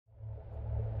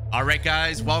All right,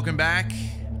 guys, welcome back.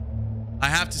 I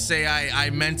have to say I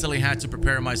mentally had to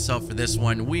prepare myself for this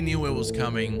one. We knew it was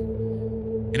coming,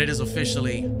 and it is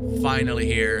officially finally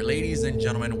here. Ladies and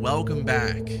gentlemen, welcome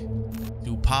back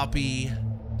to Poppy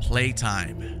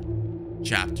Playtime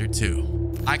Chapter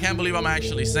 2. I can't believe I'm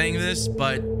actually saying this,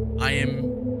 but I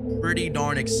am pretty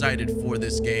darn excited for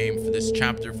this game, for this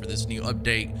chapter, for this new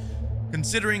update.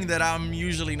 Considering that I'm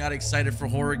usually not excited for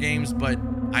horror games, but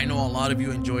I know a lot of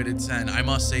you enjoyed it, and I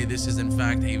must say this is in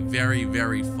fact a very,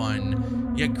 very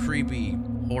fun yet creepy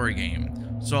horror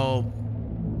game. So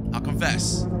I'll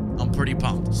confess, I'm pretty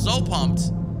pumped. So pumped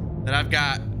that I've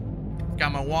got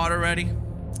my water ready,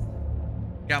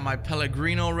 got my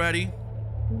Pellegrino ready,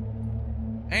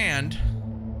 and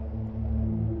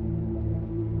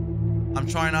I'm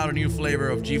trying out a new flavor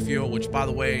of G Fuel, which, by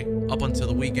the way, up until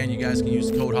the weekend, you guys can use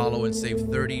code HOLLOW and save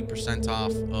 30%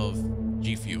 off of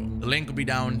G Fuel. The link will be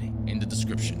down in the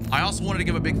description. I also wanted to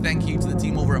give a big thank you to the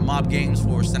team over at Mob Games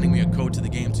for sending me a code to the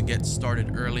game to get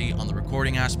started early on the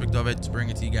recording aspect of it, to bring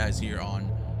it to you guys here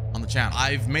on the channel.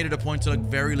 I've made it a point to look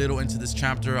very little into this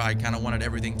chapter. I kind of wanted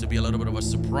everything to be a little bit of a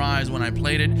surprise when I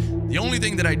played it. The only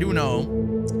thing that I do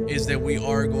know is that we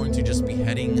are going to just be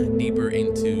heading deeper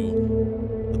into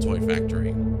the toy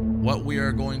factory. What we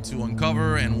are going to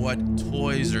uncover and what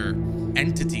toys or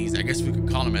entities, I guess we could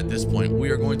call them at this point, we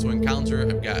are going to encounter,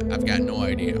 I've got no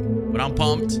idea, but I'm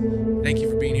pumped. Thank you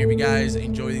for being here. If you guys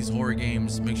enjoy these horror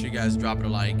games, make sure you guys drop it a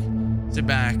like, sit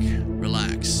back,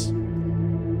 relax,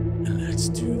 and let's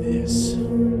do this.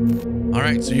 All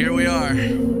right, so here we are.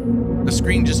 The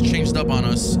screen just changed up on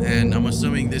us, and I'm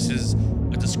assuming this is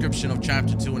a description of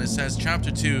chapter 2, and it says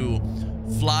chapter 2,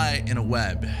 fly in a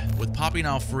web. With Poppy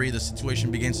now free, the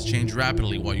situation begins to change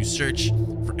rapidly while you search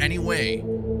for any way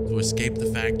to escape the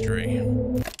factory.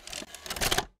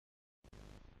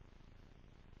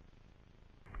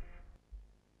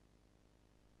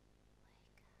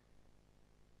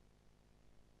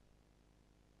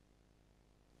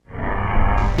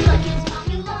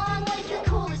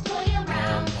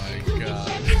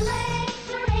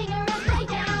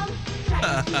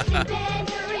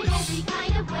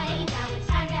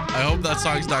 I hope that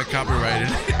song's not copyrighted.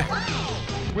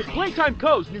 With Playtime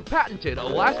Co.'s new patented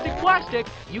elastic plastic,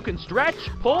 you can stretch,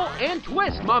 pull, and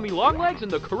twist Mommy Longlegs in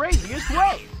the craziest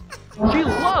ways. She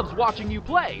loves watching you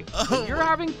play. When you're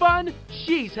having fun,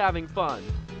 she's having fun.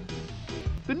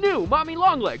 The new Mommy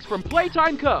Longlegs from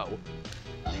Playtime Co.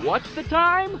 What's the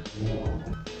time?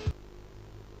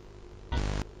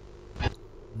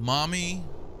 Mommy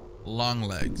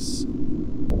Longlegs.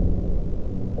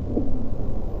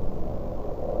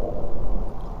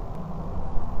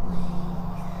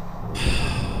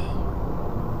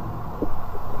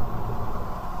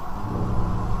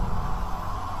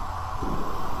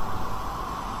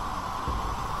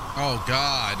 Oh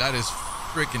God, that is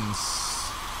freaking.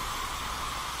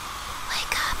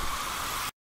 Wake up.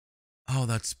 Oh,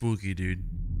 that's spooky, dude.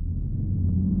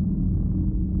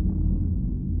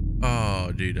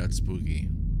 Oh, dude, that's spooky.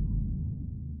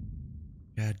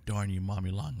 God darn you,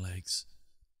 Mommy Longlegs.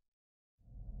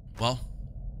 Well,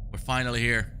 we're finally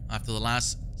here. After the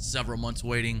last several months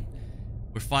waiting,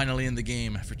 we're finally in the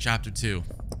game for chapter 2.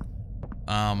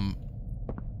 I'm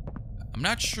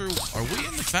not sure. Are we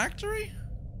in the factory?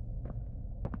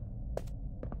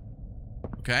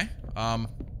 Okay.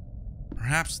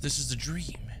 Perhaps this is a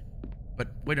dream. But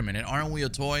wait a minute, aren't we a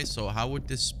toy? So how would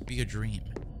this be a dream?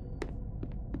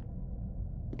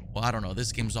 Well, I don't know.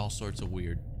 This game's all sorts of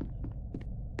weird.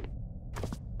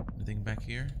 Anything back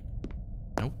here?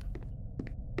 Nope.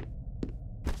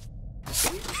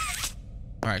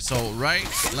 Alright, so right,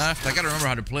 left. I gotta remember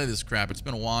how to play this crap. It's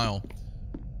been a while.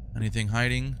 Anything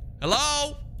hiding?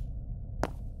 Hello?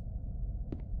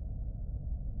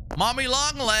 Mommy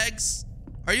Longlegs?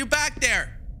 Are you back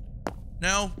there?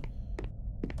 No?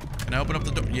 Can I open up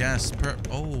the door? Yes.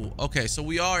 Oh, okay. So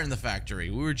we are in the factory.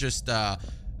 We were just, the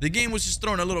game was just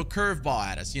throwing a little curveball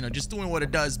at us, you know, just doing what it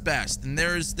does best. And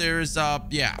there's,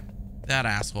 yeah, that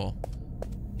asshole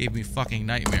gave me fucking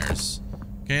nightmares.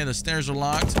 Okay, the stairs are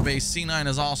locked. Base C9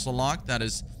 is also locked. That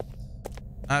is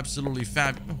absolutely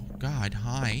fab. Oh, God,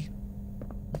 hi.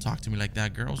 Don't talk to me like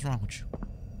that, girl. What's wrong with you?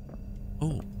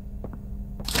 Oh.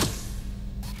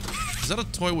 Is that a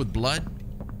toy with blood?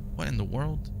 What in the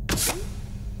world?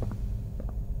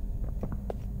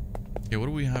 Okay, what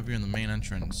do we have here in the main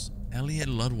entrance? Elliot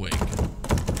Ludwig.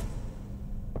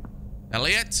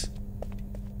 Elliot?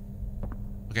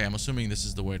 Okay, I'm assuming this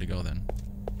is the way to go then.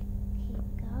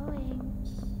 Keep going.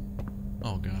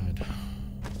 Oh, God.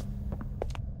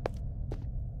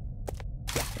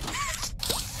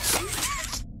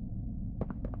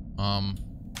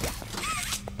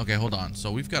 Okay, hold on.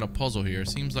 So we've got a puzzle here.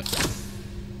 Seems like...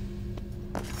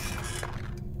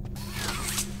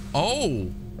 Oh,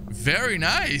 very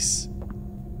nice.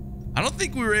 I don't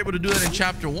think we were able to do that in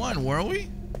chapter 1, were we?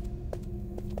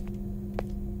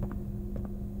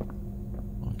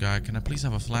 Oh God, can I please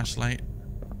have a flashlight?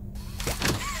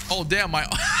 Oh damn, my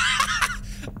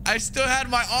I still had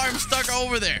my arm stuck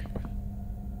over there.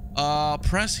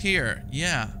 Press here.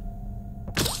 Yeah.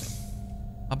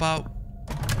 About...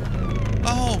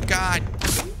 Oh God.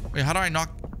 Wait, how do I knock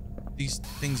these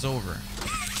things over?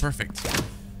 Perfect.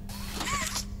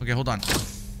 Okay, hold on.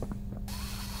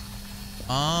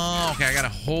 Oh, okay, I gotta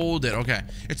hold it. Okay,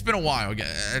 it's been a while. Okay,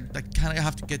 I kind of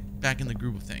have to get back in the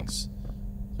groove of things.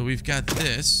 So we've got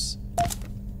this.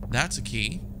 That's a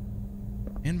key.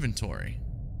 Inventory.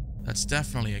 That's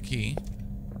definitely a key.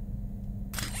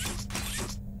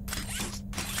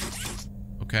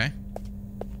 Okay.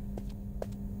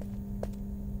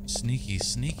 Sneaky,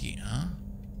 sneaky, huh?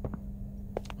 All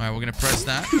right, we're gonna press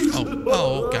that.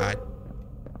 Oh God.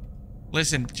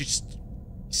 Listen, just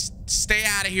stay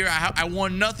out of here. I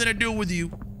want nothing to do with you.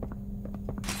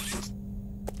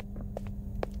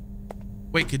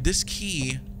 Wait, could this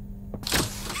key...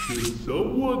 Does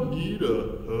someone need a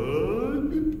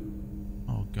hug?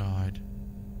 Oh, God.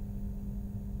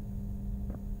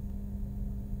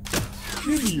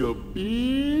 Give me a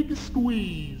big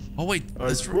squeeze. Oh, wait.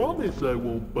 I promise I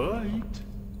won't bite.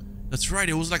 That's right.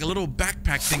 It was like a little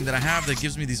backpack thing that I have that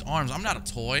gives me these arms. I'm not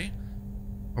a toy.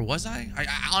 Or was I? I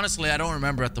honestly, I don't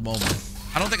remember at the moment.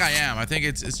 I don't think I am. I think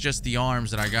it's just the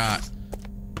arms that I got.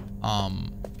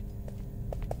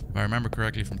 If I remember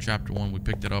correctly from chapter 1, we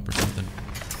picked it up or something.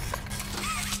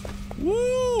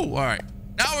 Woo! All right.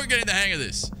 Now we're getting the hang of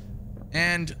this.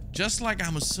 And just like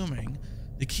I'm assuming,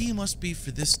 the key must be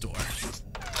for this door.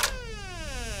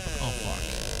 Oh, fuck.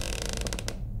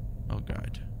 Oh,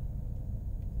 God.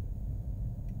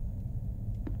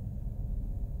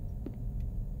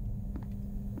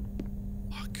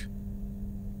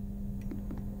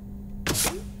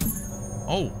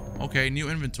 Oh, okay, new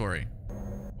inventory.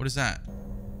 What is that?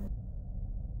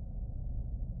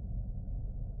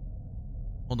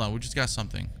 Hold on, we just got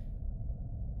something.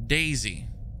 Daisy.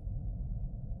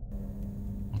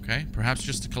 Okay, perhaps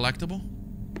just a collectible.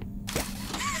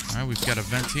 All right, we've got a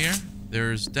vent here.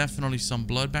 There's definitely some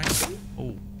blood back.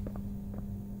 Oh. All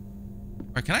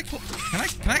right, can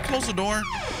I close the door?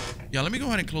 Yeah, let me go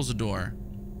ahead and close the door.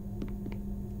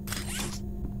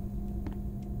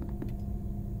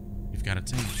 We've got a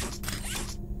tape.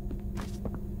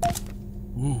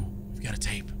 Ooh, we've got a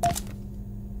tape.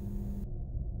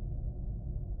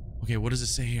 Okay, what does it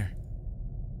say here?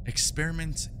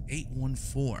 Experiment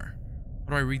 814. How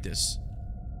do I read this?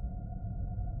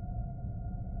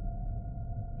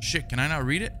 Shit, can I not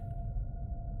read it?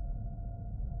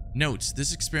 Notes,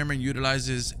 this experiment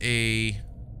utilizes a...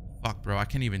 Fuck, bro, I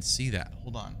can't even see that.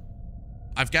 Hold on.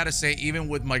 I've got to say, even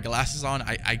with my glasses on,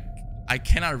 I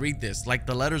cannot read this. Like,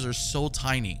 the letters are so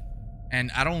tiny.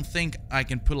 And I don't think I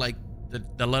can put, like,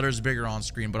 the letters bigger on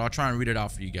screen, but I'll try and read it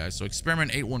out for you guys. So,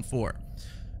 experiment 814.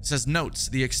 It says, notes,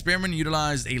 the experiment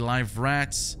utilized a live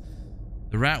rat.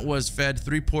 The rat was fed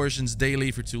 3 portions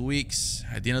daily for 2 weeks.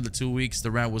 At the end of the 2 weeks,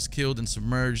 the rat was killed and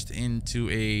submerged into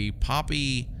a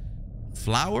poppy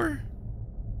flower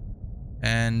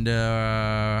and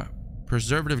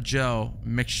preservative gel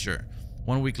mixture.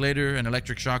 1 week later, an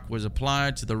electric shock was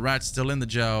applied to the rat still in the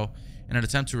gel in an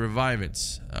attempt to revive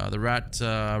it. The rat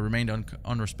remained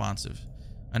unresponsive.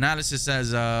 Analysis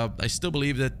says, I still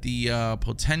believe that the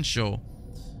potential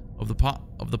of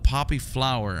the poppy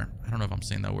flower, I don't know if I'm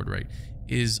saying that word right,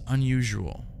 is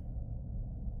unusual.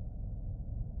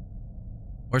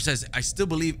 Or it says, I still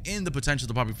believe in the potential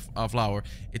of the poppy flower.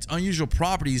 Its unusual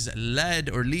properties lead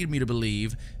me to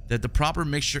believe that the proper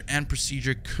mixture and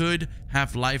procedure could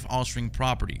have life-altering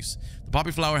properties. The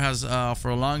poppy flower has,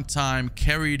 for a long time,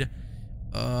 carried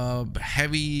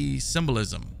heavy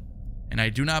symbolism. And I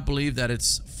do not believe that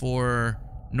it's for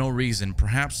no reason.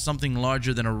 Perhaps something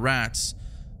larger than a rat's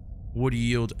would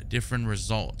yield different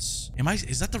results.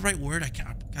 Is that the right word?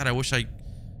 God, I wish I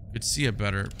could see it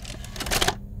better.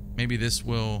 Maybe this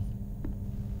will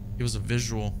give us a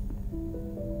visual.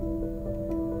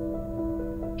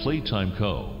 Playtime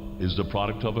Co. is the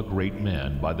product of a great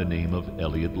man by the name of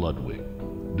Elliot Ludwig.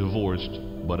 Divorced,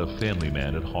 but a family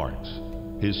man at heart.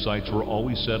 His sights were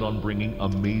always set on bringing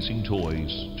amazing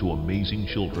toys to amazing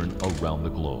children around the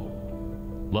globe.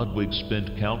 Ludwig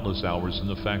spent countless hours in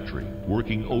the factory,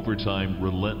 working overtime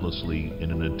relentlessly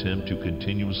in an attempt to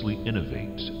continuously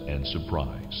innovate and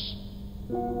surprise.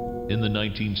 In the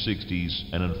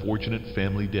 1960s, an unfortunate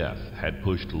family death had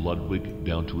pushed Ludwig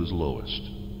down to his lowest.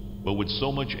 But with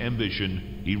so much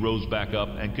ambition, he rose back up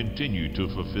and continued to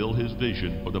fulfill his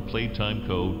vision for the Playtime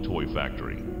Co. toy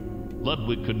factory.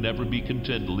 Ludwig could never be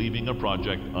content leaving a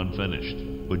project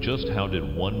unfinished. But just how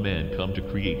did one man come to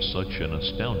create such an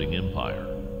astounding empire?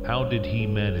 How did he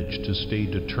manage to stay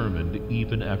determined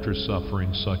even after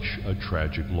suffering such a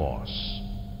tragic loss?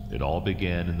 It all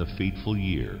began in the fateful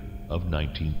year of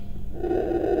 19...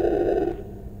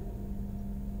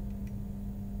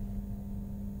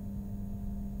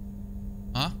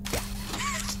 Huh?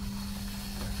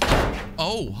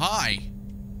 Oh, hi.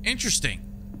 Interesting.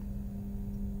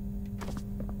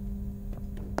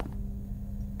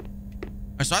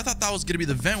 So I thought that was going to be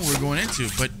the vent we were going into,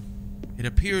 but it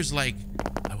appears like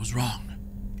I was wrong.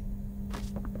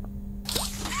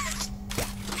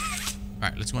 All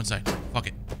right, let's go inside. Fuck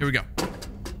it. Here we go.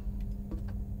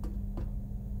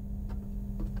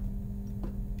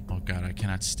 Oh, God, I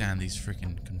cannot stand these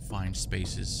freaking confined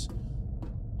spaces.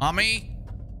 Mommy?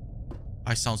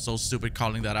 I sound so stupid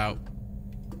calling that out.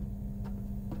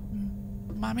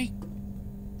 Mommy?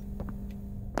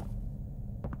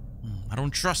 I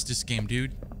don't trust this game,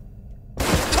 dude.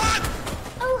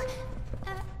 Oh,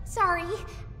 sorry.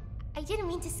 I didn't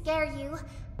mean to scare you.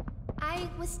 I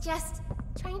was just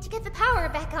trying to get the power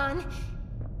back on.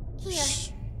 Here.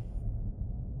 Shh.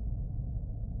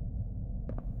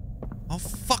 How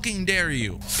fucking dare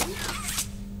you?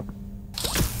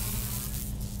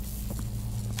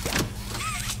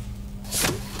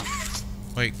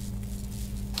 Wait.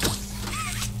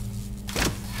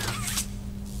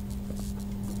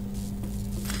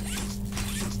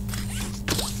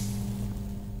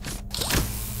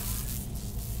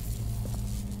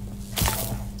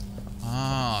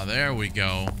 There we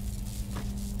go.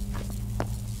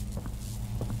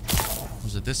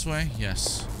 Was it this way?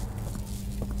 Yes.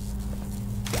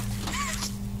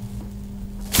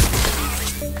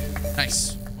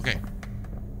 Nice. Okay.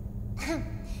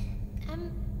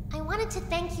 I wanted to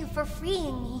thank you for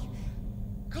freeing me.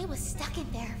 I was stuck in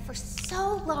there for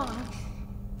so long.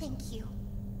 Thank you.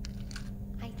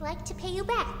 I'd like to pay you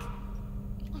back.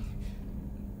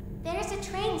 There's a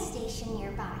train station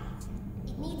nearby.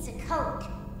 It needs a code.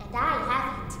 And I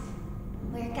have it.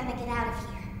 We're gonna get out of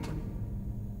here.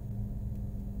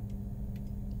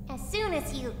 As soon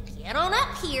as you get on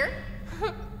up here.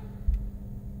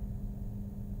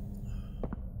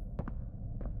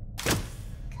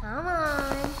 Come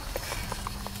on.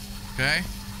 Okay.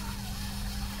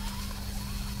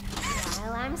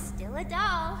 While I'm still a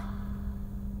doll.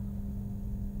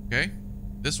 Okay.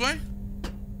 This way?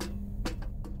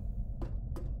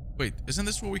 Wait, isn't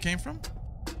this where we came from?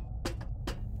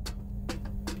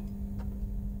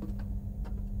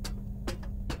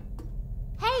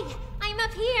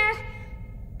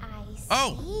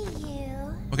 See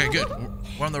you. Okay, good.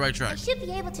 We're on the right track. I should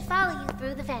be able to follow you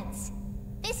through the vents.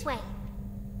 This way.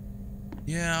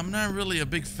 Yeah, I'm not really a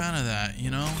big fan of that, you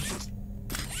know?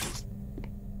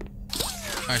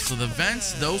 Alright, so the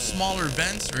vents, those smaller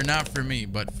vents are not for me,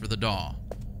 but for the doll.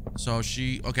 So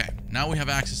she... Okay, now we have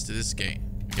access to this gate.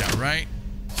 We got right.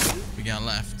 We got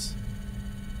left.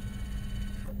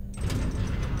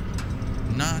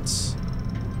 Not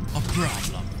a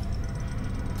problem.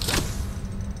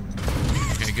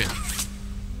 Okay, good.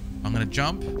 I'm gonna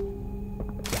jump.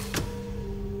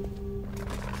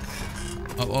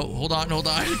 Oh, hold on.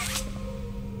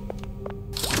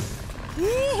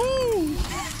 Woohoo!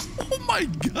 Oh my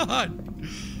god!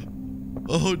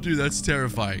 Oh, dude, that's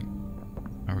terrifying.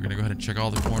 Alright, we're gonna go ahead and check all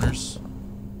the corners.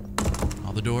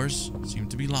 All the doors seem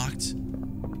to be locked.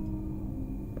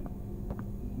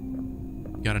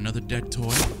 Got another dead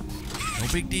toy. No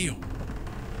big deal.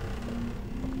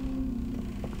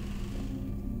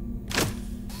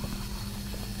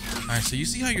 Alright, so you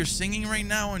see how you're singing right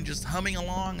now and just humming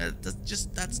along?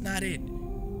 That's not it.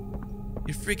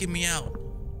 You're freaking me out.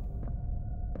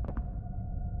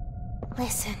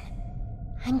 Listen,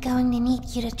 I'm going to need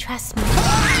you to trust me.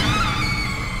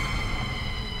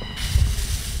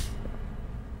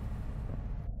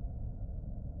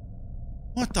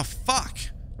 What the fuck?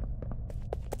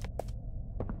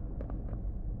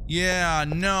 Yeah,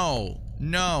 no.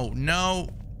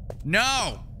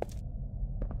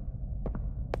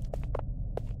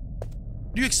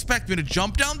 Do you expect me to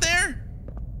jump down there?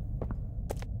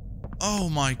 Oh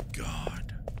my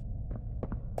god.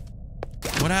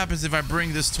 What happens if I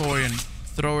bring this toy and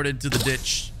throw it into the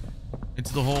ditch?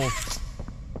 Into the hole?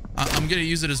 I'm gonna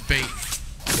use it as bait.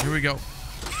 Here we go.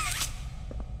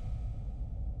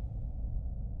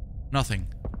 Nothing.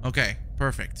 Okay,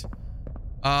 perfect.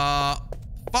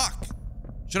 Fuck.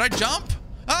 Should I jump?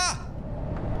 Ah!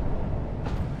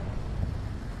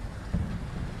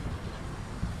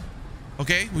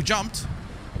 Okay, we jumped.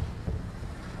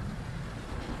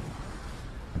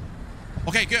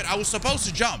 Okay, good. I was supposed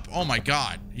to jump. Oh my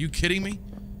God. Are you kidding me?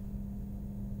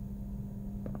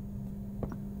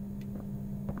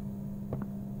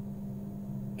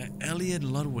 Elliot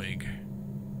Ludwig.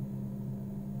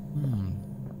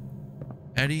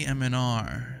 Eddie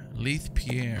MNR. Leith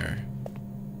Pierre.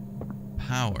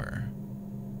 Power.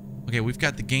 Okay, we've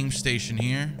got the game station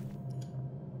here.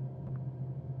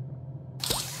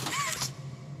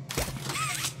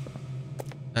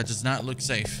 That does not look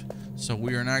safe. So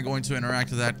we are not going to interact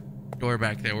with that door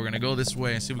back there. We're going to go this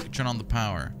way and see if we can turn on the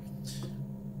power.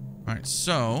 All right,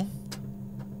 so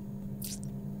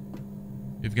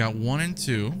we've got 1 and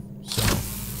 2. So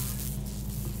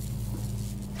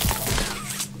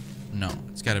no,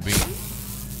 it's got to be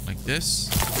like this.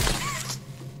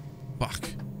 Fuck.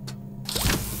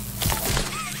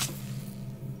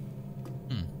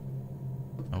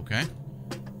 Okay.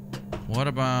 What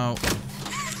about...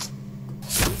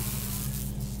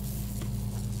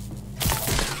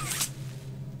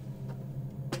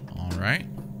 All right.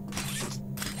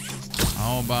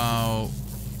 How about...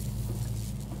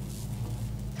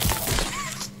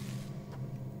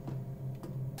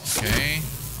 Okay.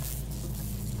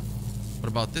 What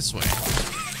about this way?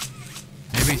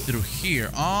 Maybe through here.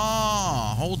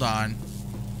 Oh, hold on.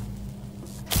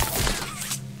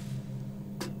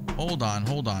 Hold on,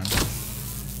 hold on.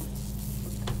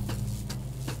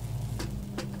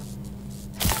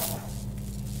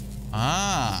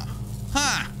 Ah.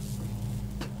 Ha!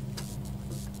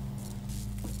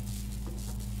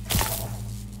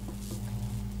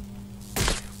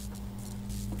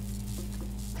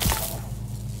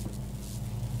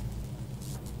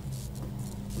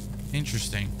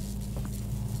 Interesting.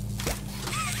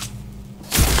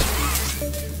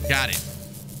 Got it.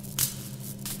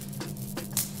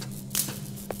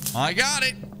 I got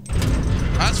it.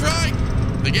 That's right.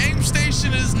 The game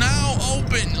station is now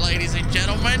open, ladies and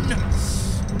gentlemen.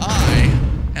 I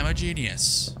am a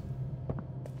genius.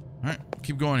 All right,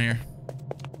 keep going here.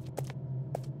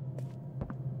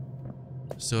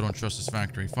 Still don't trust this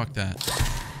factory. Fuck that.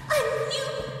 A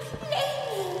new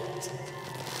playmate.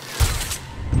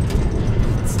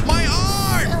 My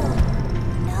art! Oh,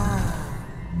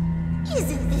 no.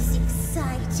 Isn't this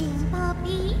exciting,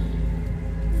 Poppy?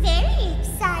 Very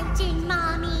exciting,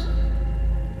 Mommy.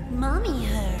 Mommy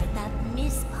heard that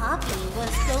Miss Poppy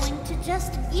was going to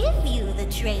just give you the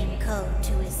train code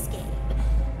to escape.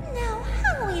 Now,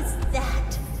 how is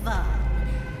that fun?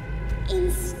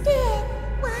 Instead,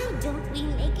 why don't we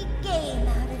make a game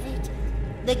out of it?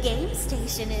 The game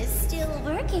station is still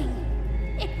working.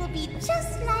 It will be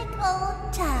just like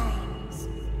old times.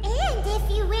 And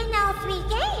if you win all 3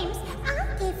 games,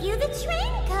 I'll give you the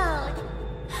train code.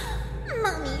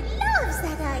 Mommy loves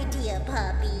that idea,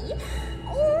 Poppy.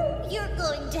 Oh, you're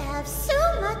going to have so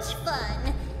much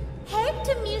fun. Head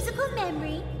to musical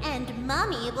memory, and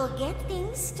Mommy will get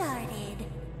things started.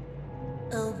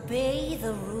 Obey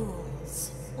the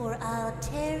rules, or I'll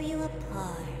tear you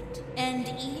apart and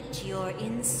eat your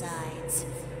insides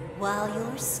while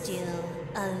you're still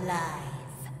alive.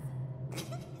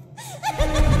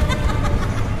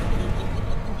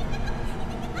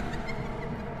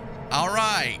 All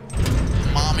right,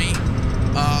 Mommy.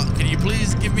 Can you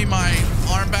please give me my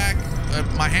arm back?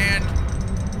 My hand?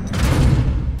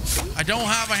 I don't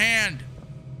have a hand.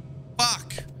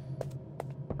 Fuck.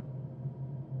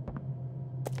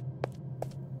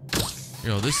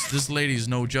 Yo, this lady's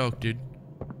no joke, dude.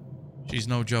 She's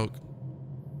no joke.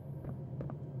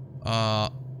 I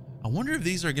wonder if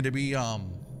these are gonna be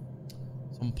some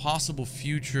possible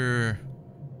future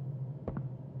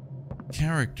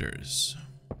characters.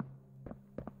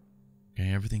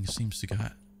 Okay, everything seems to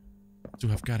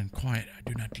have gotten quiet. I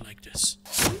do not like this.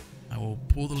 I will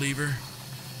pull the lever.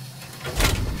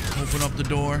 Open up the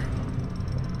door.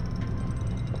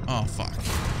 Oh, fuck.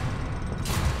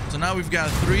 So now we've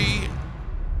got 3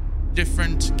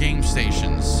 different game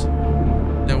stations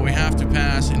that we have to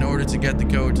pass in order to get the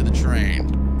code to the train.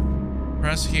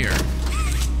 Press here.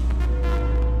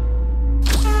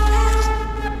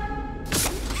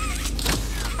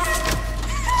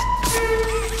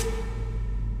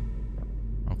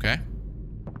 Okay.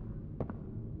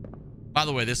 By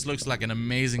the way, this looks like an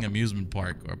amazing amusement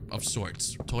park or of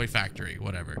sorts. Toy factory,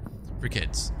 whatever. For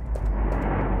kids.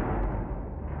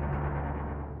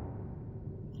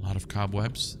 A lot of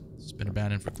cobwebs. It's been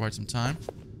abandoned for quite some time.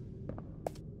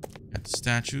 Got the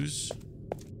statues.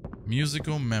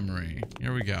 Musical memory.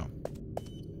 Here we go.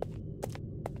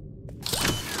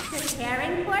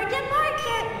 Preparing for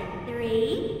departure in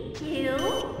 3, 2,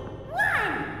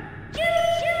 1.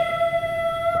 Choo-choo!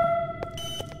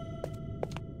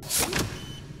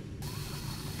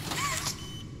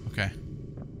 Okay.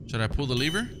 Should I pull the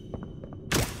lever?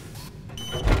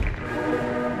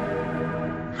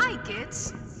 Hi,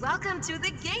 kids. Welcome to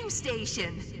the game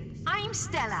station. I'm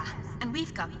Stella, and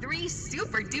we've got 3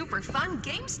 super-duper fun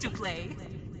games to play.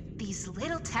 These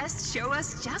little tests show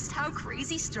us just how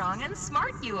crazy strong and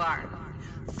smart you are.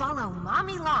 Follow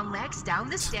Mommy Longlegs down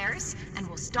the stairs, and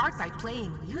we'll start by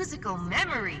playing musical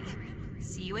memory.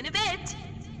 See you in a bit.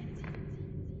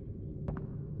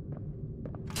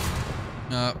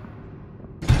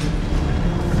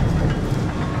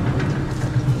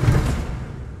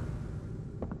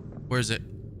 Where is it?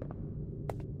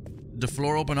 Did the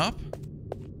floor open up?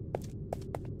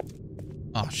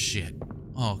 Oh, shit.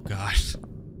 Oh, God.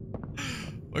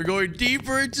 We're going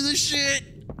deeper into the shit.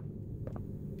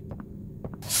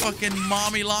 Fucking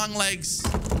Mommy Longlegs.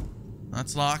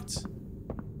 That's locked.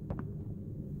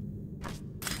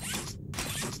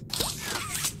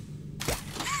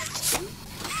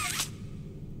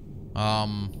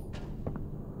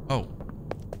 Oh.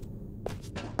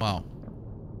 Wow.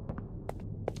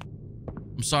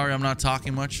 I'm sorry I'm not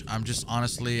talking much. I'm just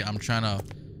honestly, I'm trying to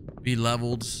be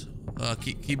leveled.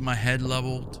 Keep my head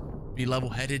leveled. Be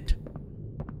level-headed.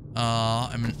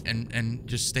 And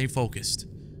just stay focused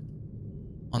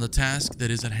on the task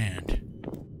that is at hand.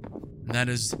 And that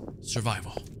is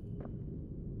survival.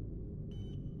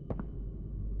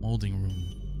 Molding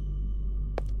room.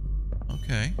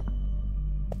 Okay.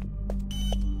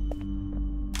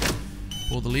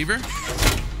 Pull the lever.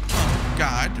 Oh,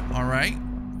 God. All right.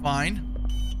 Fine.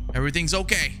 Everything's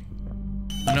okay.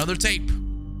 Another tape.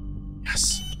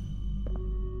 Yes.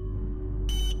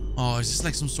 Oh, is this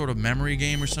like some sort of memory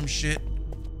game or some shit?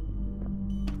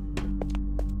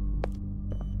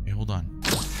 Okay, hold on.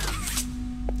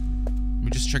 Let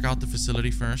me just check out the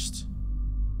facility first.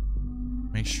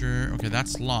 Make sure. Okay,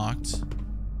 that's locked.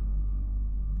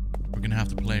 We're gonna have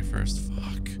to play first.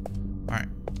 Fuck. All right.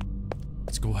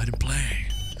 Let's go ahead and play.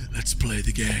 Let's play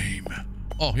the game.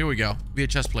 Oh, here we go.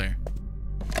 VHS player.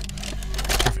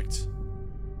 Perfect.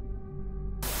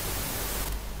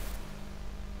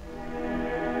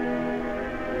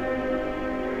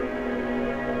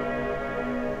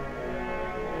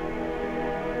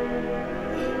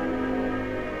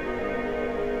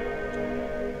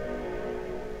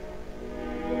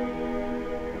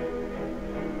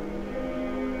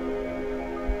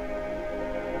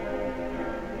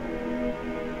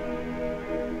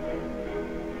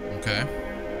 Okay.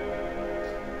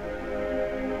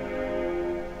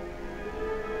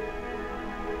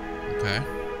 Okay.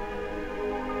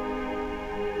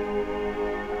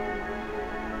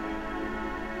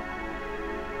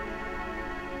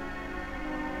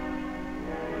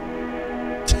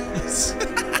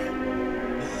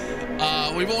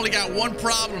 We've only got one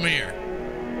problem here.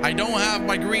 I don't have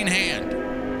my green hand.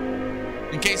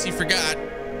 In case you forgot.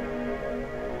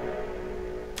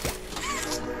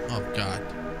 Oh, God.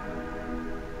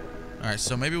 All right,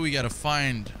 so maybe we got to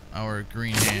find our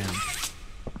green hand.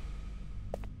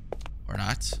 Or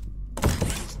not.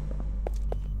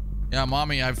 Yeah,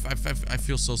 Mommy, I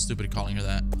feel so stupid calling her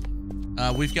that.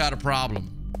 We've got a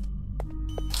problem.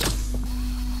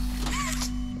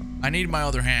 I need my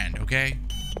other hand, okay?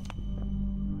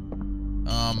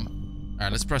 All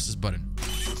right, let's press this button.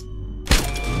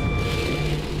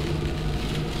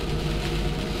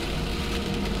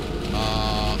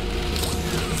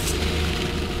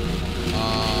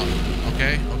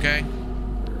 Okay.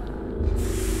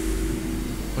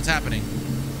 What's happening?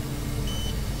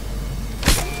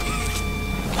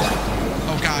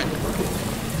 Oh, God.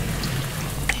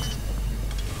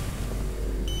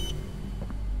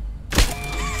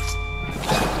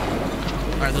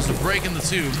 All right, there's a break in the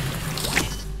tube.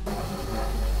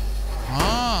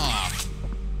 Ah.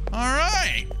 All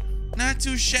right. Not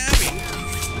too shabby.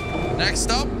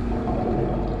 Next up.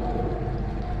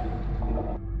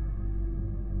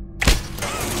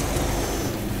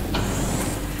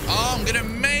 I'm gonna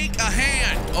make a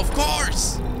hand, of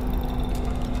course.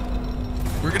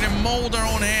 We're gonna mold our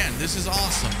own hand. This is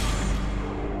awesome.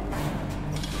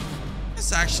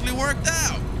 This actually worked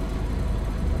out.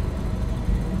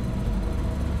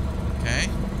 Okay.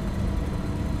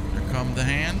 Here come the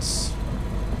hands.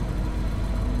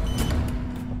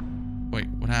 Wait,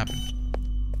 what happened?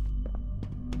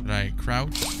 Did I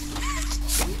crouch?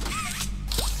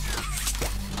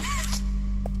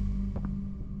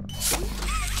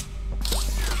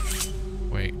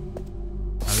 Wait.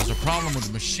 There's a problem with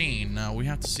the machine. Now we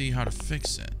have to see how to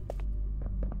fix it.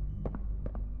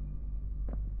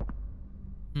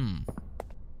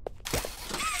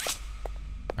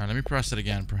 Alright, let me press it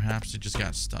again. Perhaps it just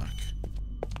got stuck.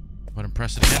 Go ahead and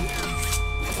press it again.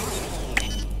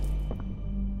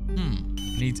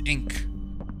 Needs ink.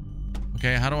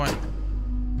 Okay, how do I...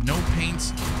 No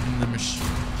paint in the machine.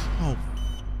 Oh.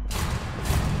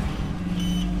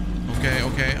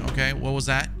 Okay. What was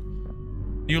that?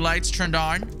 New lights turned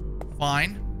on.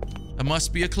 Fine. That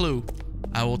must be a clue.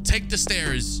 I will take the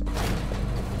stairs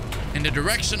in the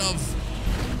direction of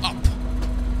up.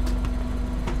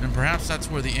 And perhaps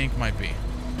that's where the ink might be.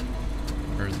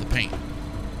 Or the paint.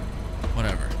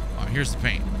 Whatever. Oh, here's the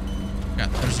paint. Yeah,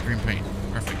 there's the green paint.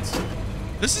 Perfect.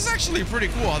 This is actually pretty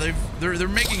cool. They're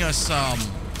making us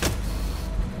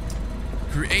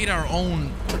create our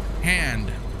own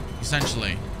hand,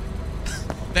 essentially.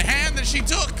 The hand that she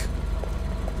took.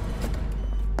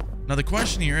 Now the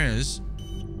question here is,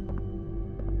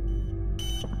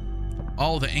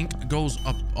 oh, the ink goes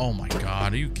up. Oh my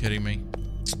God, are you kidding me?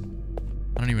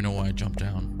 I don't even know why I jumped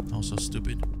down. That was so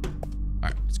stupid. All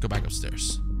right, let's go back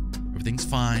upstairs. Everything's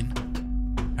fine.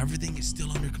 Everything is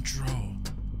still under control.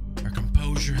 Our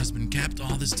composure has been kept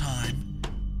all this time.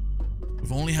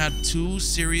 We've only had 2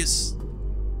 serious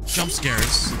jump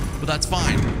scares, but that's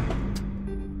fine.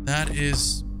 That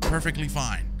is perfectly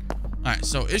fine. All right,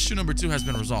 so issue number 2 has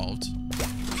been resolved.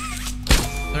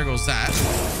 There goes that.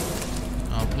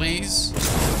 Please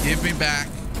give me back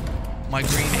my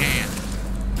green hand.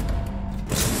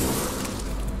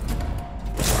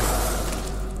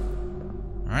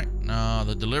 All right, now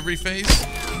the delivery phase.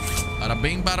 Bada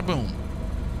bing, bada boom.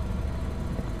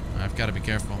 I've got to be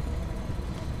careful.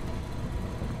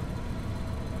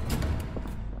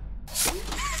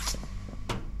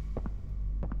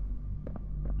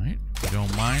 All right, if you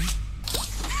don't mind.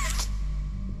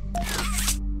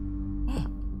 Oh,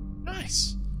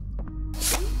 nice.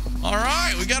 All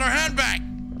right, we got our hand back.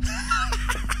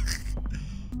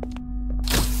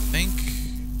 I think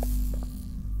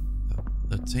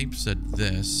the tape said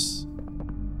this.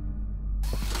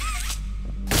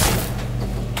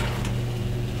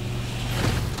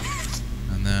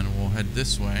 And then we'll head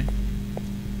this way.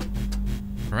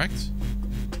 Correct?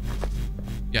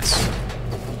 Yes.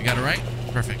 You got it right?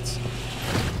 Perfect.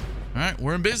 All right,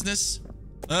 we're in business.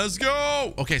 Let's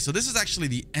go. Okay, so this is actually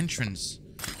the entrance.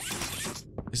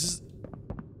 This is...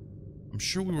 I'm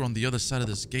sure we were on the other side of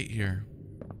this gate here.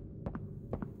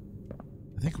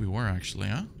 I think we were actually,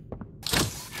 huh?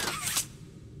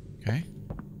 Okay.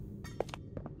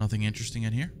 Nothing interesting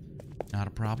in here. Not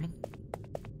a problem.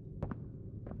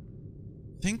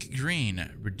 Think green.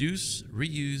 Reduce,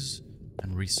 reuse,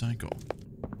 and recycle.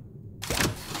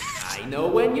 I know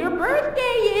when your birthday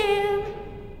is.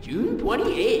 June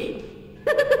 28th.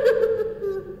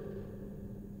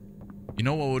 You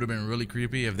know what would have been really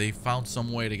creepy? If they found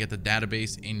some way to get the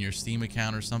database in your Steam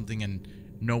account or something and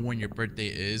know when your birthday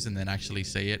is and then actually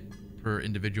say it per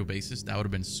individual basis. That would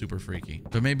have been super freaky.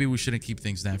 But maybe we shouldn't keep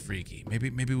things that freaky.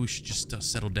 Maybe we should just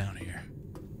settle down here.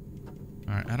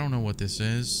 All right, I don't know what this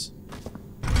is.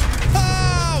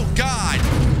 Oh, God.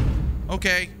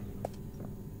 Okay.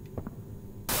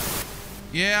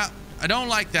 Yeah, I don't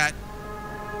like that.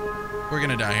 We're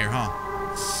gonna die here, huh?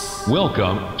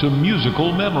 Welcome to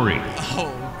musical memory. Oh,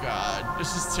 God.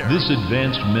 This is terrible. This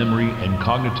advanced memory and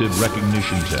cognitive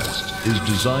recognition test is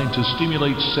designed to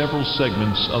stimulate several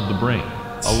segments of the brain,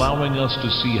 allowing us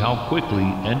to see how quickly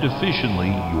and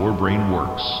efficiently your brain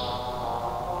works.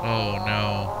 Oh,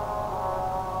 no.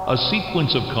 A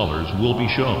sequence of colors will be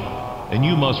shown, and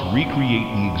you must recreate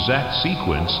the exact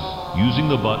sequence using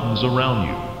the buttons around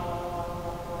you.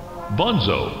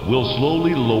 Bunzo will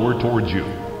slowly lower towards you.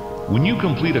 When you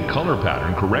complete a color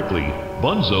pattern correctly,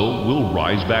 Bunzo will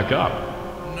rise back up.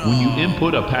 No. When you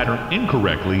input a pattern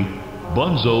incorrectly,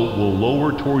 Bunzo will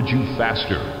lower towards you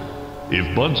faster. If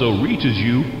Bunzo reaches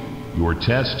you, your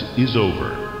test is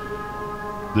over.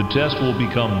 The test will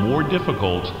become more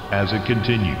difficult as it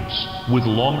continues, with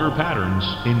longer patterns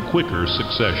in quicker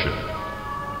succession.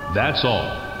 That's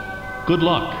all. Good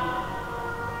luck.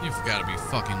 You've got to be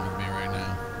fucking with me right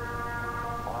now.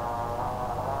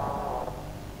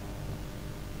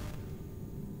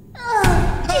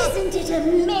 Oh, isn't it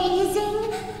amazing?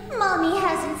 Mommy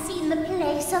hasn't seen the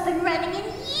place up and running in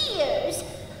years.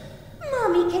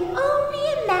 Mommy can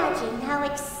only imagine how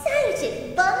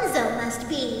excited Bunzo must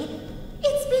be.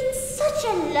 It's been such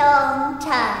a long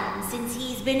time since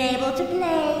he's been able to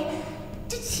play,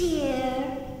 to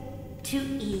cheer, to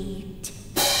eat.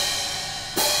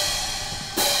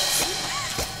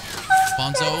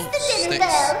 Bunzo, Good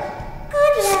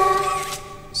luck.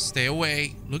 stay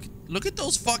away. Look at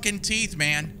those fucking teeth,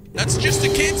 man. That's just a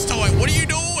kid's toy. What are you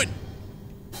doing?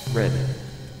 Red.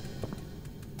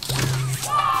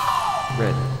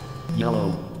 Red.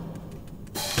 Yellow.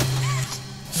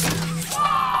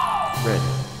 Red.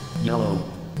 Yellow.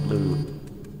 Blue.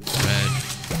 Red,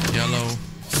 yellow,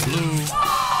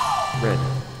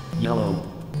 yellow,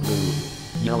 blue,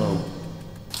 yellow,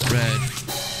 red,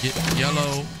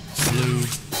 yellow, blue,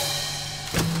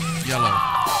 yellow.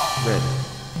 red,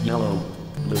 yellow,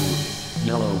 blue,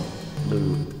 yellow,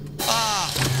 blue.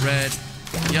 Ah! Red,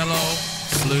 yellow,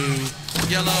 blue,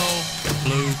 yellow,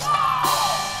 blue.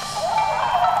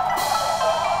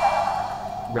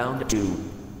 Round 2.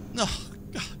 No.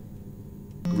 God.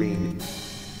 Green.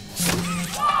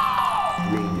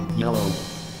 Green, yellow,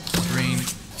 Green,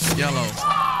 yellow,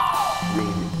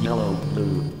 green, yellow,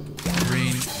 blue,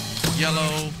 green,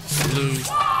 yellow, blue,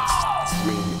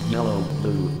 green, yellow,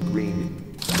 blue,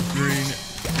 green, green,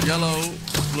 yellow,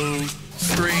 blue,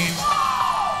 green,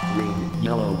 green,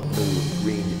 yellow, blue,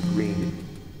 green, green,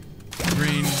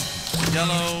 green,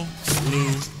 yellow,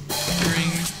 blue, green,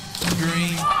 green,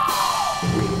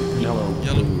 green, yellow,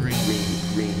 Yellow, blue, green.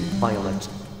 green, violet,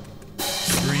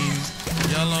 green,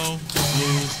 yellow,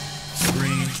 blue,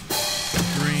 green,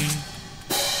 green,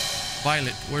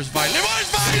 violet. Where's violet? Where's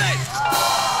violet?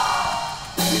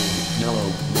 green, yellow,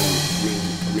 blue, green,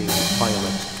 green,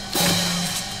 violet.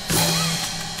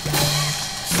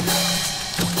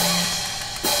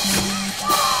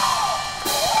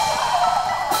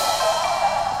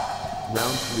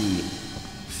 Round 3.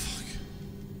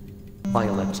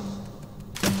 Violet.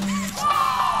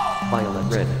 Violet,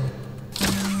 red.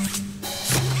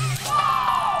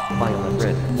 Violet,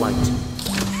 red, white.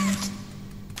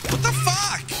 What the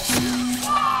fuck?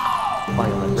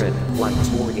 Violet, red,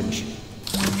 white, orange.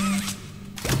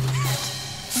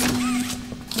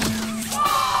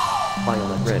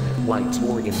 Violet, red, white,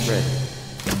 orange, red.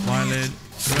 Violet,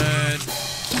 red,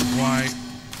 white,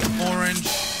 orange.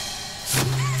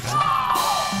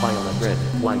 Violet, red,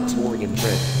 white, orange,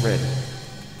 red, red.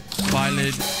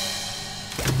 Violet,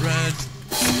 red,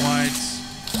 white,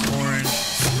 orange,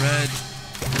 red,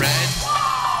 red.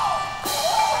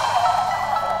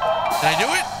 Did I do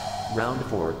it? Round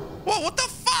 4. Whoa, what the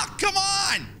fuck? Come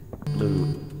on! Blue.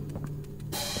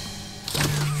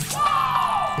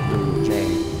 Blue J.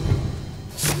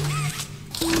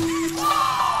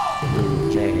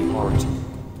 Blue J heart.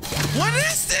 What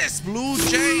is this? Blue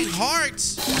Jay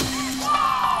Hearts.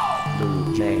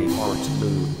 Blue J heart,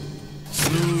 blue.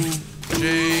 Blue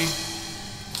Jay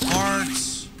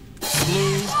Hearts.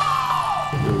 Blue.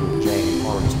 Blue J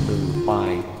heart, blue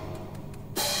pie.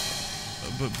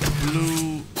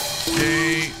 Blue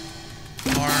Jay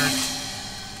Heart.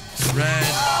 Red.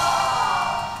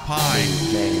 Pie.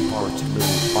 Blue J heart,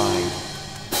 blue pie.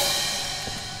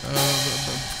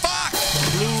 Fuck!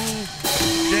 Blue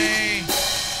Jay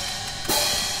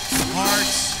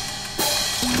Hearts.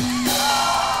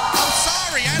 I'm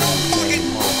sorry, I don't J fucking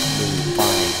heart, blue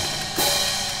pie.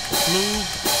 blue.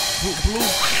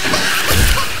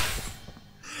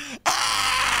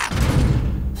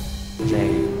 J.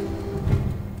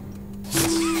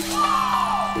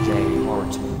 J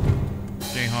heart.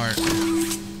 Jay Heart.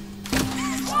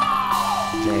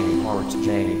 J heart, J.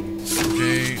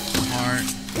 Jay Heart.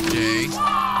 Jay.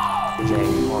 J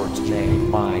heart, J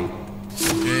pie.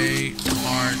 J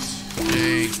Heart. J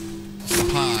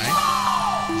Pie.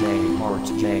 J heart,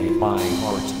 J pie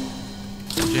heart.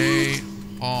 J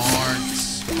Hearts.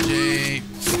 J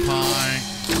Pie.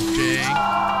 J.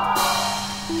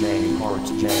 J heart,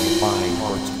 J pie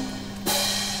heart.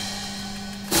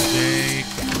 J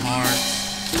Hearts.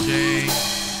 J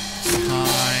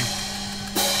Pie.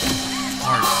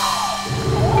 Heart.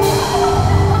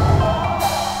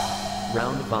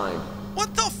 Round 5. What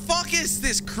the fuck is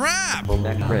this crap?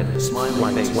 Neck red,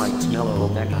 smiley face, white, yellow,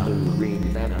 neck blue,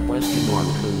 green, that question mark,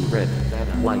 blue, red, that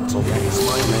white, neck,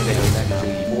 smiley face,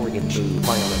 neck, orange, blue,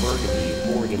 violet, burgundy,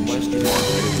 orange, question mark,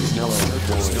 blue, yellow,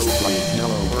 turquoise, snowflake,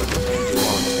 yellow, burgundy,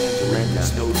 orange, red,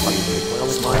 snowflake, well,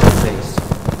 smiley face.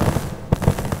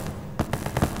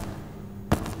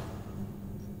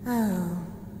 Oh,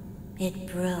 it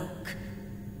broke.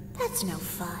 That's no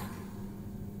fun.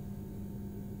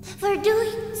 For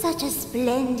doing such a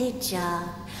splendid job,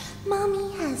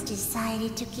 Mommy has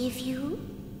decided to give you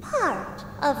part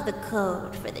of the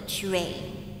code for the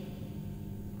train.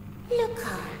 Look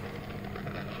up.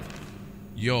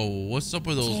 Yo, what's up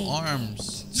with those Jake.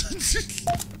 arms?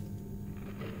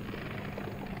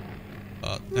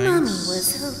 Mommy Thanks.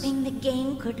 was hoping the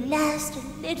game could last a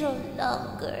little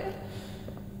longer.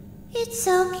 It's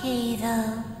okay,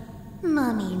 though.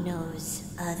 Mommy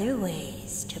knows other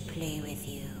ways to play with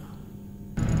you.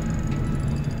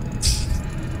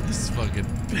 This fucking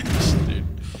bitch, dude.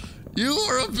 You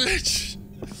are a bitch.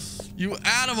 You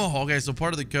animal. Okay, so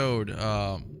part of the code.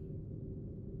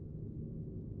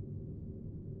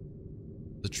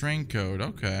 The train code.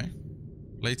 Okay.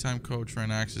 Playtime code,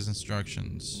 train access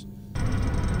instructions.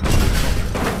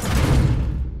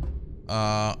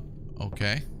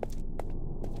 Okay.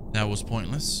 That was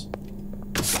pointless.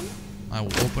 I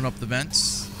will open up the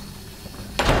vents.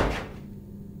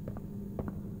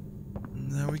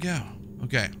 There we go.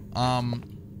 Okay.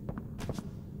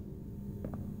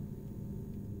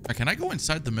 Can I go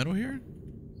inside the middle here?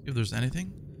 See if there's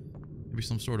anything? Maybe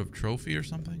some sort of trophy or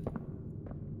something?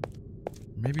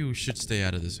 Maybe we should stay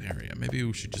out of this area. Maybe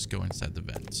we should just go inside the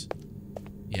vents.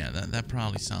 Yeah, that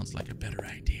probably sounds like a better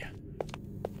idea.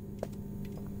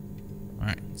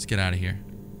 Alright, let's get out of here.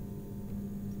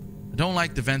 I don't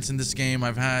like the vents in this game.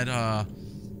 I've had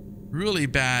really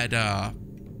bad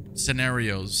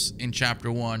scenarios in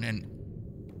Chapter 1, and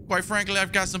quite frankly,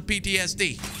 I've got some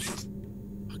PTSD.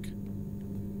 Fuck.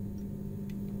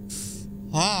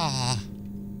 Ah.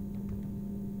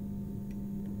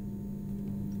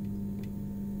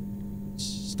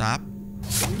 Stop.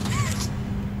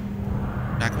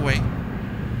 Back away.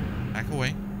 Back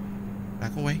away.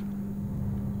 Back away.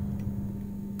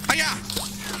 Hiya!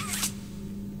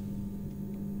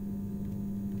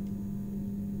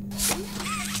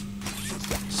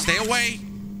 Stay away.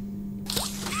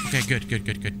 Okay, good, good,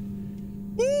 good, good.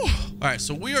 Woo! All right,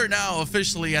 so we are now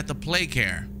officially at the play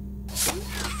care.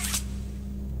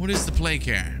 What is the play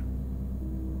care?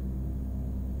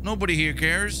 Nobody here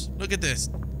cares. Look at this.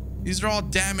 These are all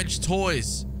damaged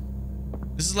toys.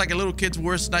 This is like a little kid's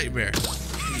worst nightmare.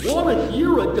 Wanna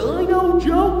hear a dino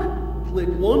joke? Click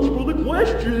once for the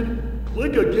question.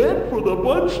 Click again for the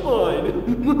punchline.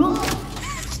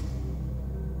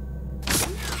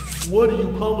 What do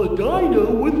you call a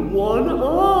dino with one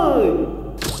eye?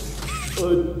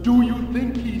 Do you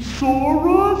think he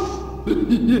saw us?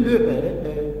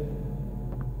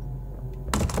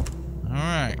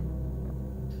 Alright.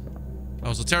 That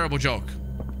was a terrible joke.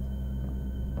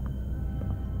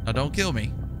 Now don't kill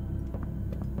me.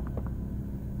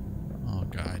 Oh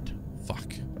god.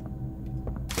 Fuck.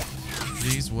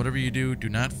 Please, whatever you do, do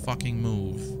not fucking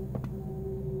move.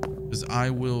 Because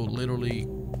I will literally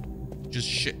just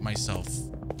shit myself.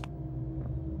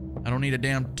 I don't need a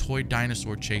damn toy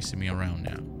dinosaur chasing me around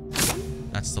now.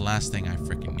 That's the last thing I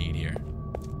freaking need here.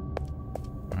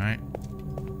 Alright.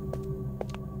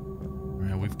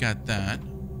 Alright, we've got that.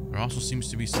 There also seems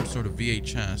to be some sort of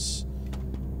VHS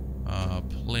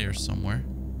player somewhere.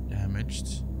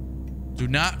 Damaged. Do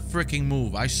not freaking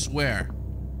move, I swear.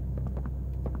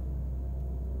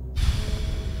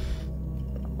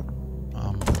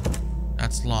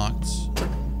 That's locked.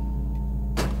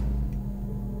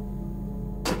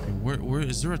 Where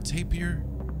is there a tape here?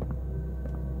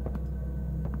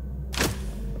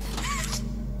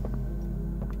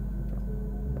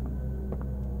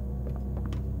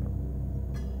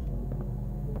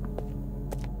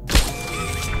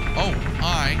 Oh,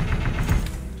 hi.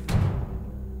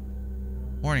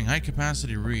 Warning, high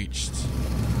capacity reached.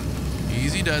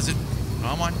 Easy does it.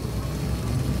 Come on.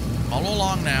 Follow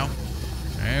along now.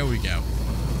 There we go.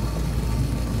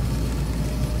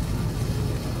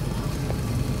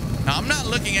 Now, I'm not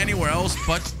looking anywhere else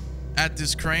but at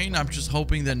this crane. I'm just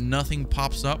hoping that nothing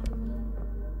pops up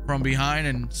from behind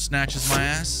and snatches my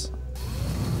ass.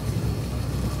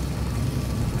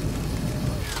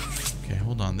 Okay,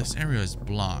 hold on. This area is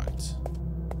blocked.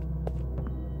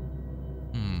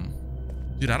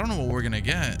 Dude, I don't know what we're gonna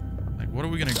get. Like, what are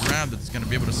we gonna grab that's gonna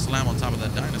be able to slam on top of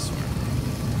that dinosaur?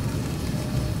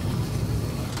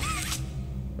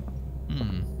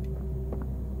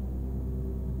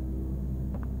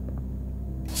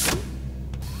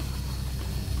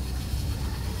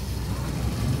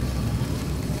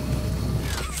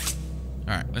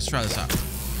 Alright, let's try this out.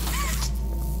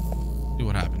 See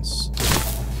what happens.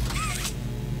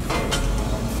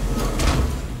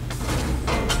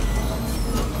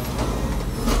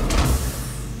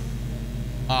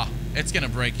 Ah, it's gonna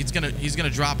break. He's gonna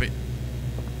drop it.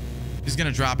 He's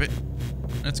gonna drop it.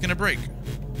 And it's gonna break.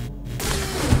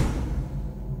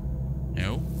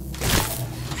 No.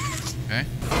 Okay.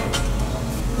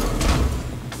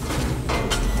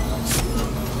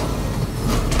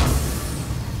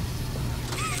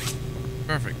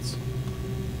 Perfect.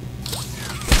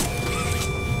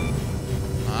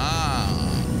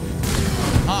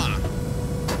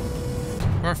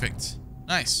 Perfect.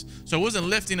 Nice. So it wasn't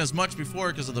lifting as much before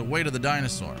because of the weight of the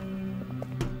dinosaur.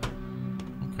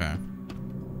 Okay.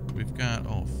 We've got...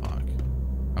 Oh, fuck.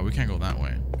 Oh, we can't go that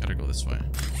way. Gotta go this way.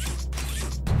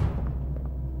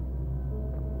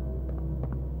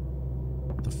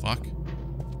 What the fuck?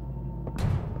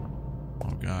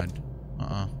 Oh, God.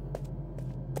 No.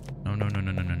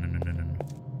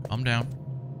 Calm down.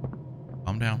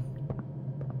 Calm down.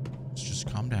 Let's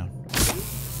just calm down.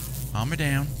 Calm it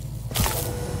down.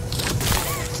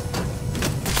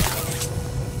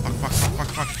 Fuck.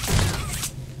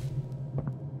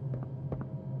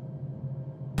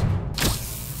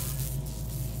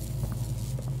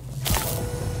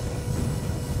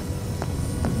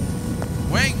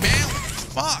 Wait, man.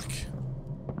 Fuck.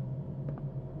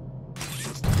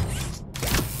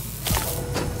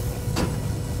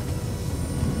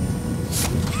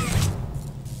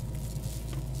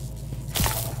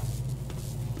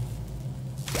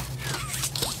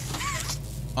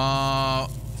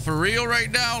 For real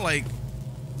right now, like.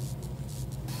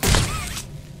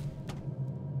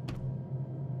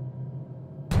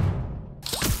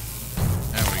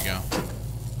 There we go.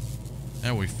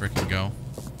 There we freaking go.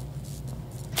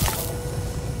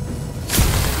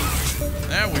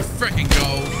 There we freaking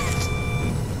go.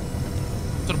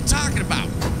 That's what I'm talking about.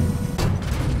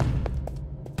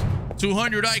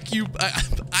 200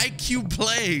 IQ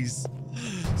plays.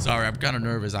 Sorry, I'm kind of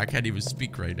nervous. I can't even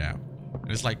speak right now.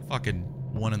 And it's like fucking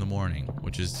 1 in the morning,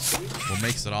 which is what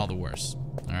makes it all the worse.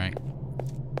 All right.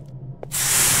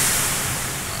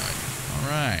 All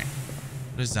right.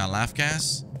 What is that? Laugh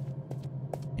gas?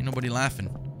 Ain't nobody laughing.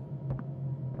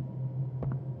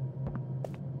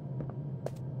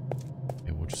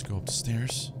 Okay, we'll just go up the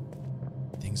stairs.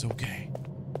 Everything's okay.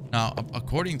 Now,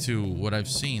 according to what I've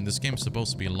seen, this game's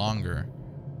supposed to be longer.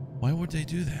 Why would they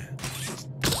do that?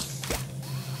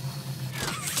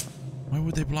 Why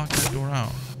would they block that door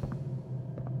out?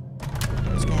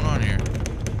 What's going on here?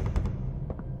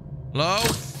 Hello?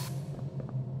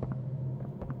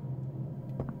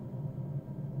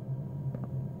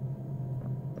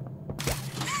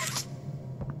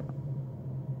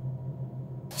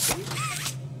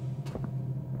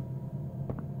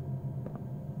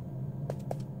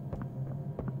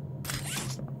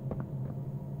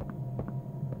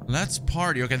 Let's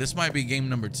party. Okay, this might be game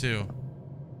number 2.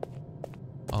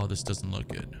 Oh, this doesn't look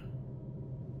good.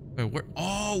 Wait,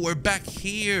 we're back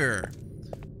here.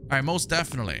 All right, most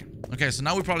definitely. Okay, so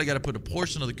now we probably got to put a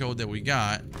portion of the code that we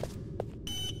got.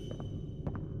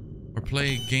 Or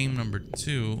play game number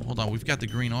 2. Hold on, we've got the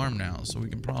green arm now, so we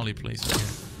can probably place it here.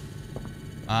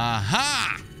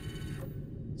 Aha!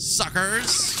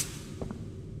 Suckers!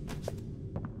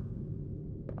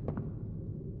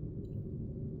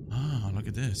 Ah, look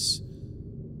at this.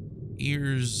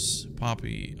 Ears,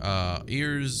 Poppy.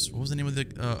 Ears. What was the name of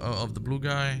the blue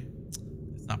guy?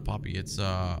 It's not Poppy. It's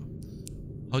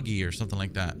Huggy or something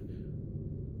like that.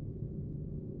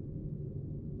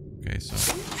 Okay, so.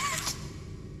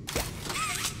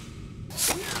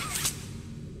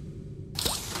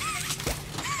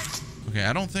 Okay,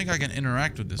 I don't think I can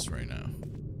interact with this right now,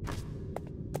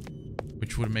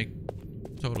 which would make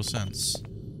total sense.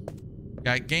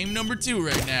 Got game number 2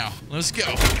 right now. Let's go.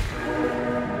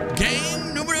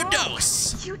 Game numero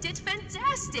 2. You did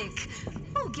fantastic.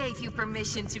 Who gave you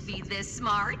permission to be this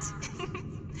smart?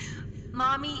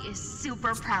 Mommy is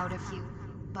super proud of you,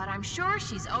 but I'm sure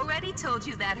she's already told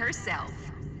you that herself.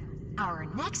 Our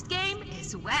next game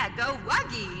is Wagga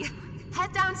Wuggy.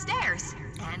 Head downstairs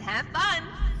and have fun.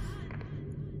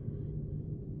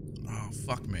 Oh,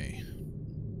 fuck me.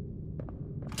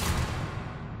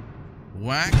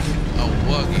 Whack a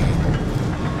Wuggy.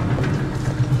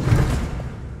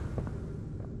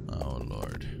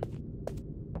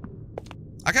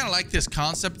 I kind of like this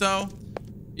concept though.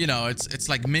 You know, it's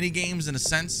like mini games in a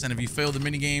sense, and if you fail the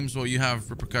mini games, well, you have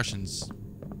repercussions.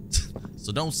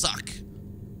 So don't suck.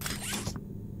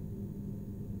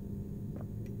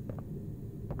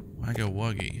 Wagga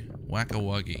Wuggy. Whack a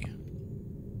Wuggy.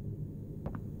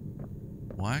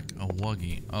 Whack a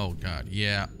Wuggy. Oh god,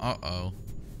 yeah. Uh-oh.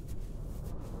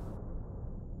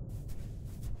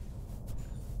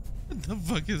 What the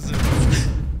fuck is this?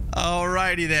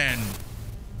 Alrighty then.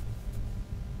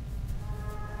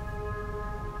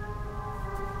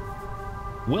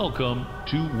 Welcome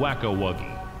to Wacka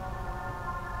Wuggy.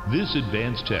 This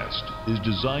advanced test is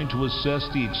designed to assess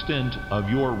the extent of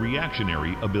your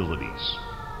reactionary abilities.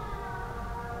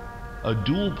 A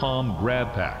dual palm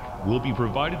grab pack will be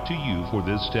provided to you for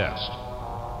this test.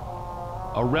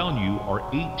 Around you are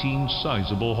 18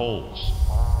 sizable holes.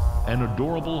 An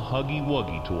adorable Huggy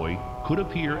Wuggy toy could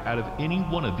appear out of any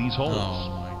one of these holes. Oh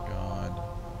my god.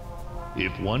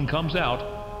 If one comes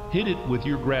out, hit it with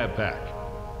your grab pack.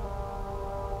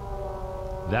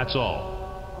 That's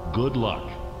all. Good luck.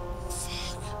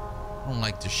 Fuck. I don't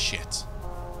like this shit.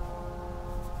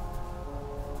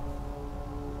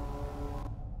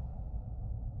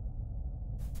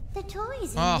 The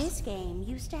toys in this game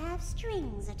used to have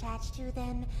strings attached to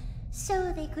them,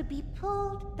 so they could be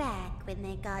pulled back when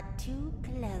they got too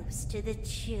close to the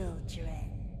children.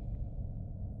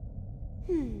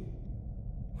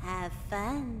 Have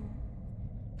fun.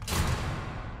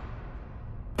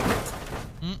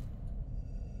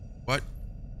 What?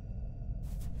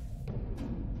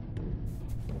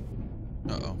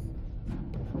 Uh-oh.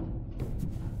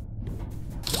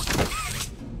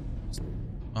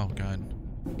 Oh, God.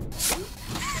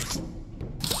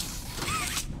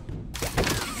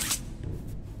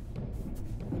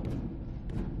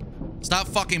 Stop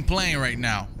fucking playing right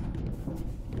now.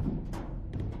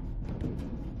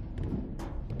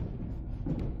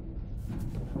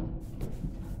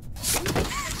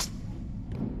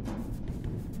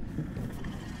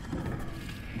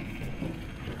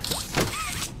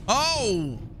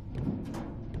 Oh!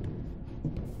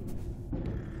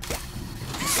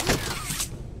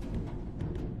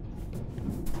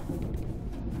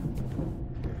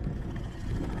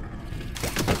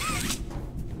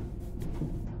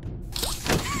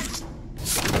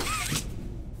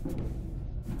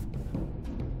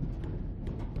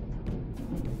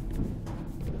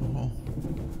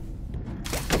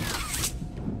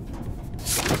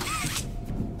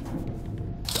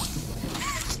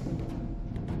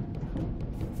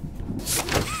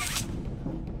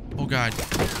 Oh, God.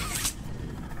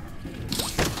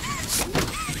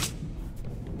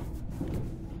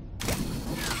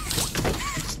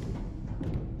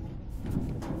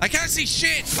 I can't see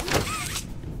shit.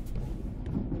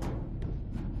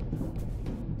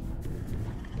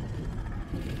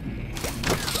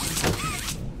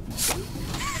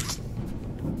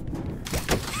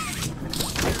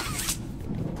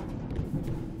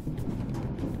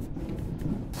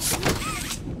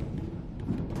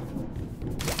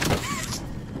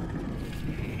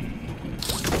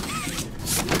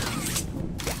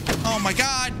 Oh my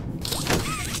God.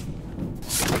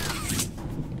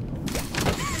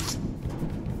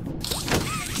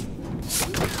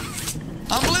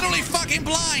 I'm literally fucking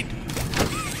blind.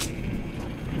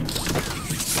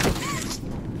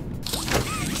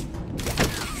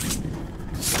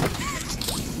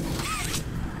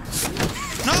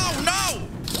 No, no.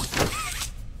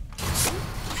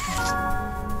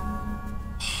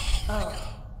 Oh,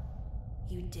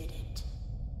 you did it.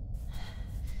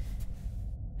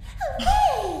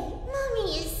 Hooray!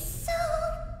 Mommy is so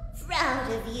proud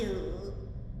of you.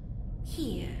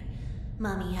 Here,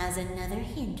 Mommy has another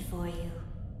hint for you.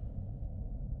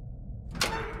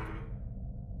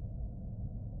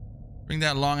 Bring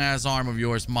that long ass arm of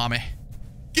yours, mommy.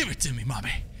 Give it to me,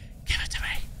 mommy. Give it to me.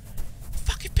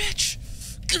 Fucking bitch.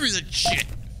 Give me that shit.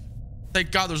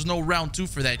 Thank God there's no round 2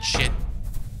 for that shit.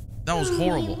 That was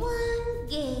horrible. Only one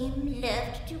game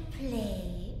left to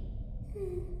play.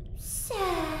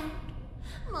 Sad.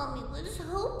 Mommy was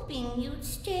hoping you'd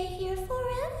stay here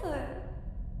forever.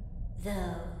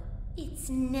 Though, it's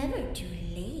never too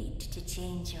late to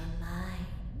change your mind.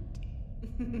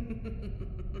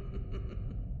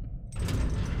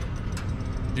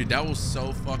 Dude, that was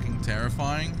so fucking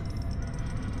terrifying.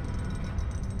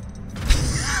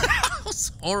 That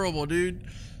was horrible, dude.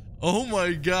 Oh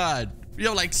my God. You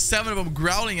have like 7 of them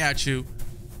growling at you.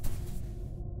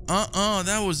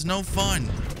 That was no fun.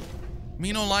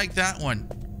 Me don't like that one.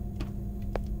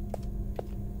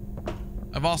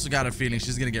 I've also got a feeling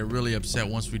she's gonna get really upset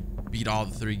once we beat all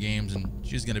the 3 games, and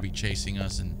she's gonna be chasing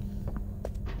us and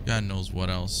God knows what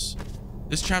else.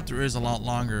 This chapter is a lot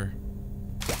longer.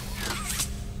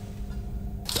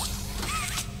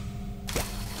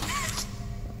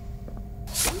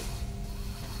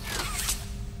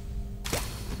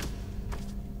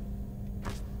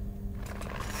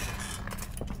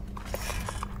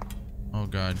 Oh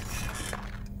God.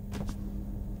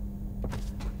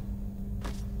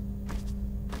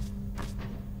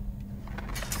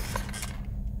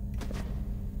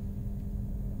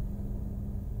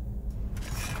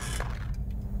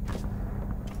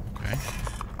 Okay.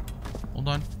 Hold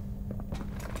on.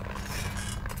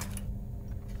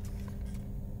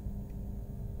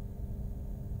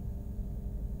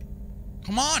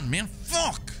 Come on, man.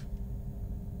 Fuck.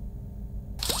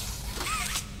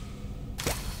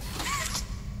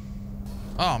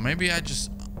 Oh, maybe I just...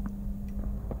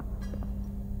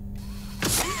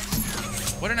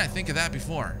 Why didn't I think of that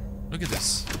before? Look at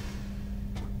this.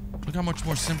 Look how much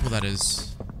more simple that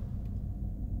is.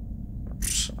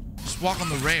 Just walk on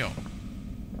the rail.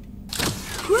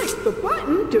 Click the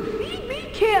button to feed me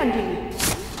candy.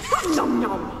 Nom nom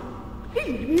nom.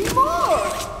 Feed me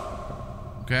more.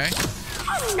 Okay.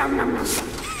 Nom nom nom.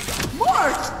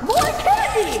 More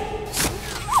candy.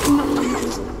 Nom nom nom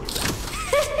nom.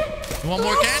 You want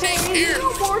more candy? Here. No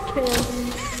more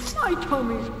candy. My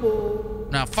tummy's full.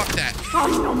 Now, fuck that.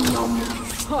 Nom nom.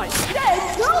 I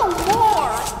said no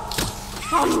more.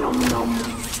 Nom nom.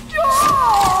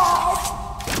 Stop.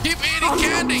 Keep eating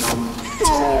candy.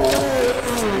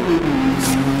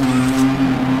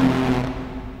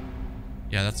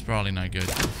 Yeah, that's probably not good.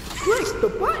 Click the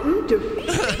button to feed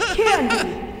me candy.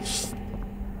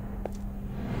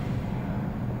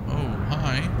 Oh,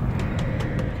 hi.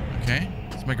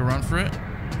 Make a run for it.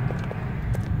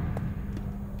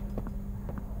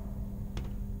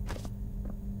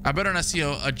 I better not see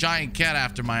a giant cat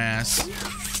after my ass.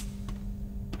 He's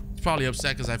probably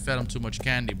upset because I fed him too much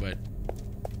candy, but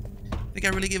think I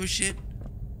really give a shit?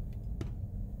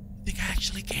 Think I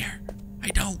actually care? I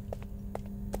don't.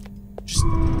 Just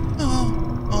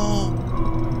oh.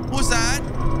 What was that?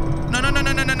 No,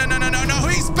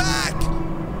 he's back!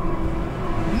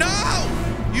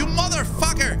 No! You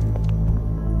motherfucker!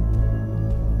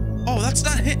 Oh, that's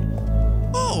not it.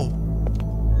 Oh.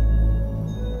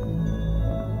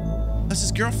 That's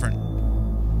his girlfriend.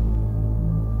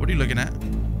 What are you looking at?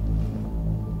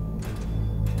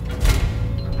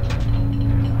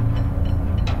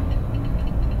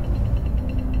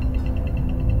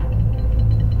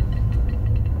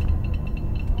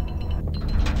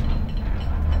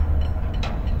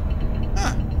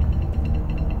 Huh.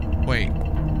 Wait.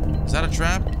 Is that a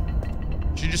trap?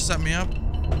 She just set me up?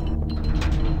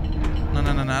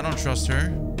 No, I don't trust her.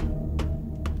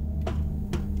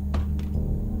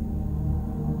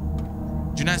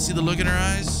 Did you not see the look in her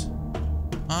eyes?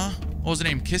 Huh? What was her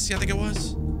name? Kissy, I think it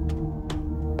was?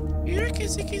 You're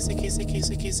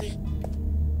Kissy.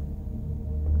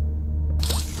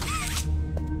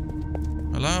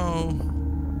 Hello?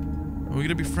 Are we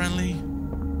gonna be friendly?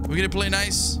 Are we gonna play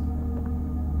nice?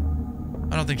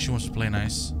 I don't think she wants to play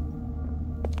nice.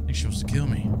 I think she wants to kill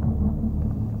me.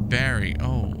 Barry,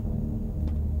 oh.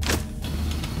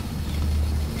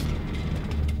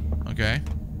 Okay.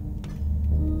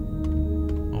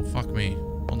 Oh, fuck me.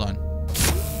 Hold on.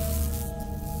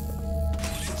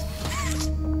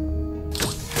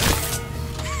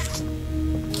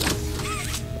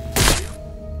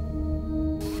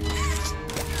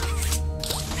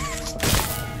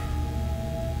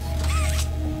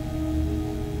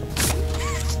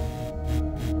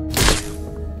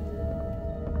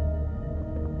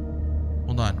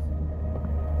 Hold on.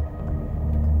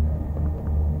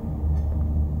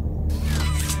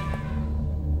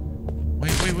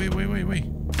 Wait.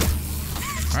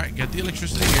 All right, get the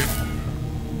electricity here.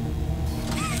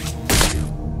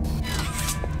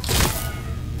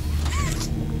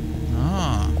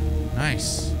 Ah,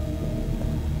 nice.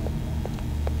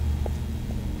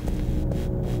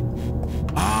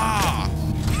 Ah!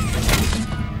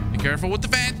 Be careful with the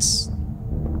vents.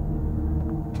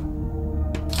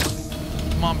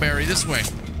 Come on, Barry, this way.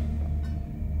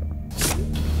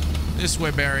 This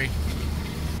way, Barry.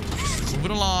 Just move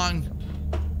it along.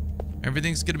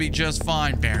 Everything's gonna be just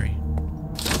fine, Barry.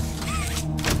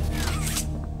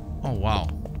 Oh, wow.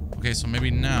 Okay, so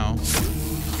maybe now.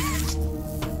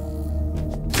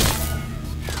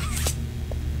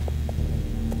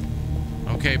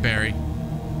 Okay, Barry.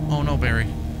 Oh, no, Barry.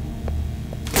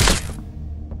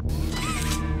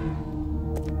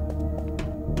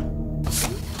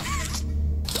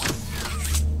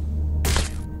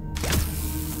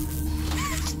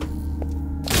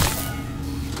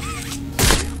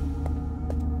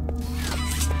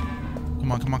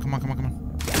 Come on.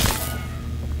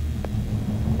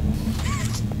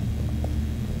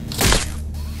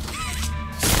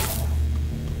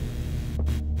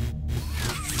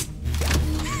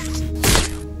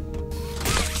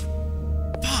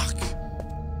 Fuck.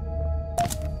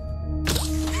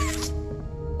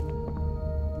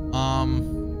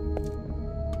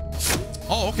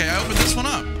 Oh, okay, I opened this one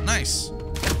up. Nice.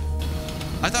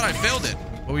 I thought I failed it,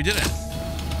 but we didn't.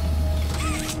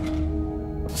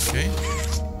 Okay.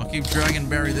 Keep dragging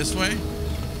Barry this way.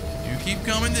 You keep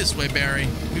coming this way, Barry.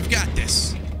 We've got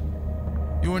this.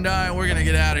 You and I, we're gonna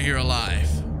get out of here alive.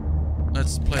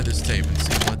 Let's play this tape and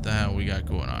see what the hell we got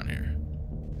going on here.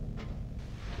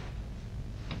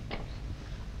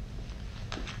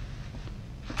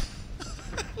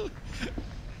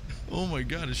 Oh my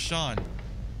God, it's Sean.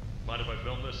 Mind if I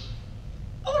film this?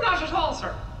 Oh, not at all,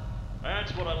 sir.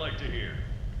 That's what I like to hear.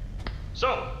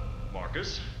 So,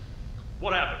 Marcus,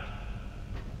 what happened?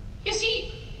 You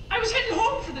see, I was heading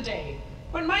home for the day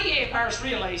when my A-Pars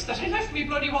realized that I left me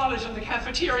bloody wallet in the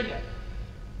cafeteria.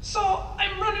 So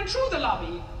I'm running through the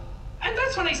lobby, and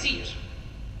that's when I see it.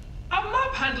 A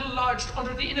mop handle lodged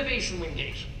under the innovation wing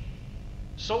gate.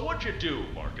 So what'd you do,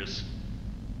 Marcus?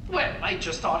 Well, I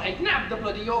just thought I'd nab the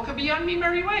bloody yoke and be on me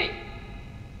merry way.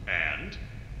 And?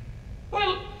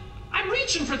 Well, I'm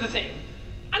reaching for the thing,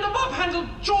 and the mop handle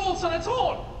jolts on its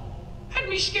own. Had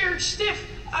me scared stiff.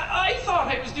 I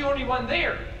thought I was the only one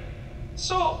there.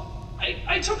 So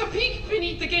I took a peek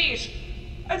beneath the gate,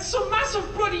 and some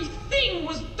massive bloody thing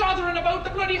was dothering about the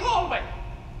bloody hallway.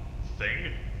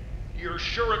 Thing? You're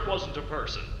sure it wasn't a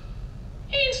person?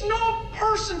 Ain't no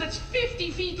person that's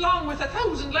 50 feet long with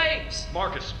 1,000 legs.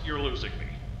 Marcus, you're losing me.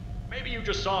 Maybe you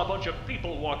just saw a bunch of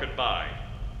people walking by.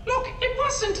 Look, it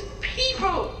wasn't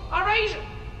people, all right?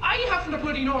 I haven't a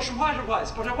bloody notion what it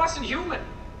was, but it wasn't human.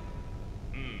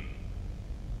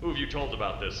 Who have you told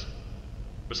about this?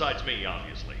 Besides me,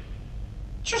 obviously.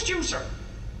 Just you, sir.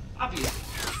 Obviously.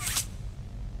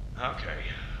 Okay.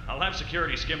 I'll have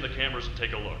security skim the cameras and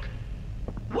take a look.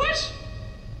 What?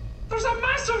 There's a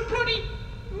massive bloody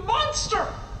monster!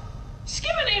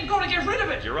 Skimming ain't gonna get rid of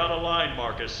it! You're out of line,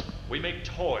 Marcus. We make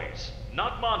toys,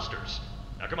 not monsters.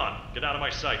 Now come on, get out of my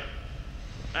sight.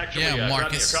 Actually, Yeah, grab me a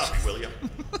Marcus. coffee, will you?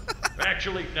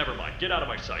 Actually, never mind. Get out of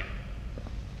my sight.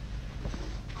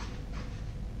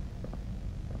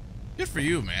 Good for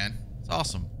you, man. It's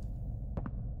awesome.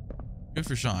 Good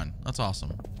for Sean. That's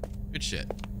awesome. Good shit.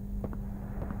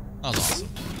 That was awesome.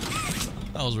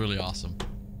 That was really awesome.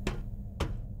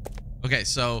 Okay,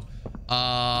 so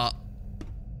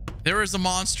there is a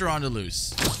monster on the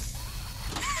loose.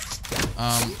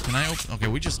 Can I open? Okay,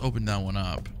 we just opened that one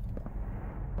up.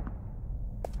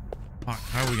 Fuck,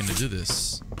 how are we gonna do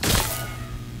this?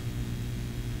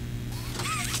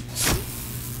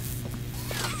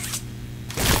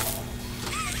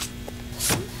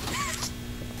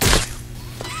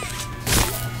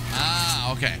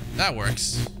 Ah, okay, that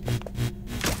works.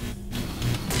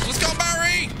 Let's go,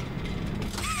 Barry!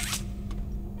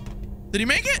 Did he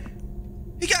make it?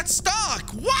 He got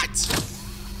stuck. What?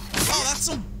 Oh, that's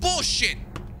some bullshit.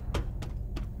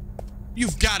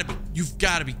 You've got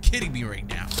to be kidding me right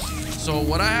now. So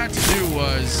what I had to do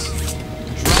was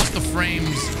drop the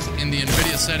frames in the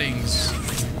NVIDIA settings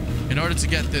in order to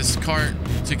get this cart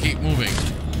to keep moving.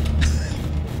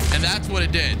 And that's what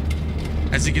it did.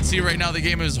 As you can see right now, the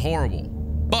game is horrible.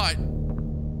 But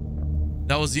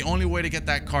that was the only way to get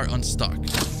that cart unstuck.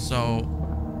 So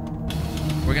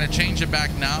we're going to change it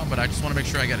back now, but I just want to make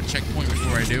sure I get a checkpoint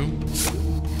before I do.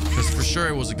 Because for sure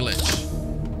it was a glitch.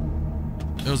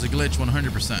 It was a glitch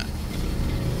 100%.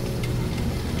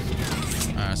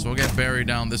 Alright, so we'll get Barry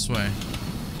down this way.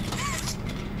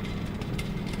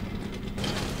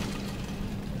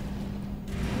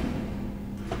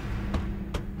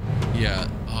 Yeah,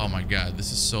 oh my god,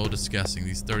 this is so disgusting.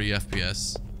 These 30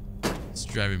 FPS. It's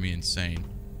driving me insane.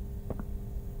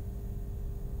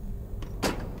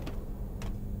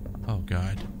 Oh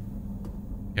god.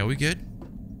 Yeah, we good?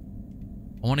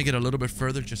 I want to get a little bit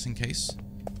further just in case.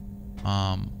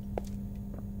 Oh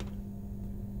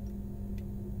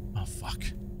fuck.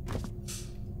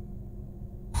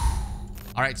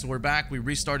 All right, so we're back. We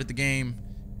restarted the game,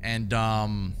 and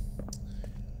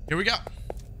here we go.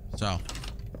 So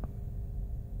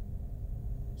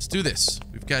let's do this.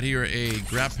 We've got here a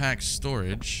grab pack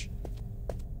storage.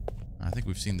 I think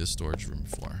we've seen this storage room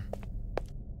before.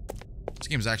 This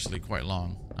game's actually quite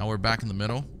long. Now we're back in the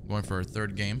middle, going for our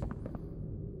third game.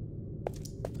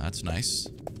 That's nice.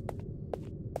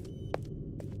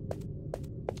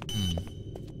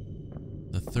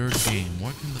 The third game.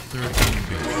 What can the third game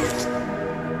be?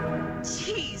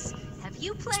 Jeez, have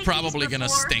you played It's probably these gonna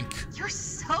before? stink. You're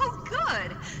so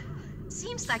good.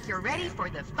 Seems like you're ready for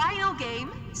the final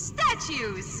game,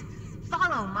 statues.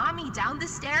 Follow Mommy down the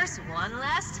stairs one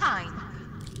last time.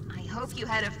 I hope you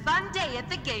had a fun day at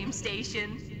the game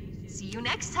station. See you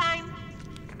next time.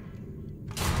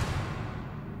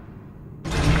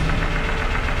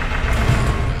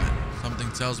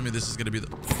 Something tells me this is gonna be the...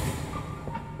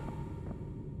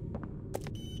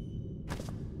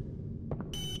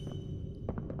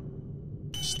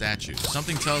 statue.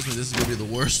 Something tells me this is gonna be the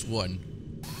worst one.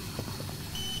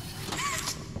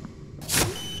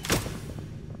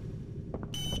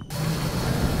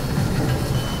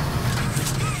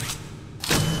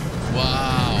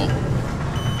 Wow.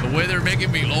 The way they're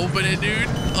making me open it, dude.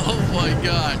 Oh my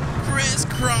god.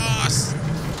 Crisscross.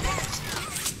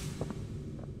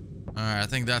 Alright, I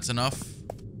think that's enough.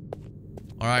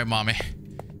 Alright, mommy.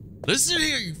 Listen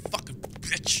here, you fucking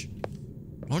bitch.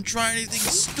 Don't try anything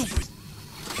stupid.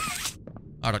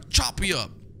 I'll chop you up.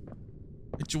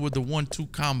 Hit you with the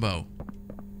 1-2 combo.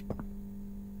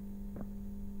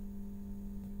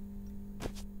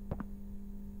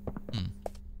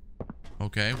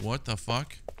 Okay, what the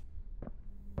fuck?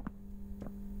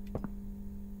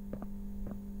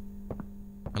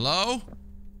 Hello?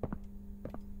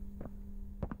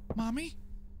 Mommy?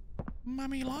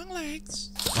 Mommy long legs.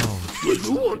 Oh. Do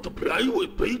you want to play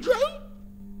with PJ?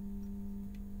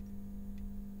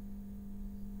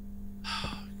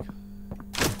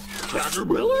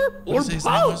 Caterpillar or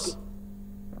Pug?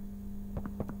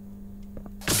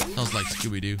 Sounds like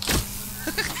Scooby-Doo.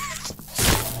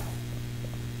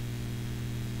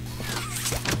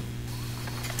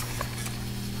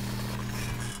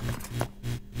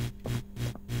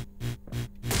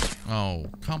 Oh,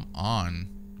 come on.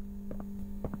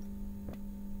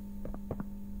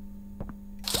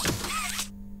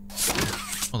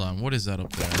 Hold on, what is that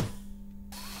up there?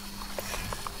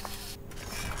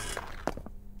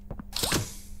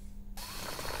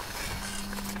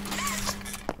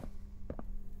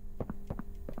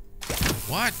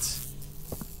 What?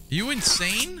 Are you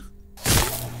insane?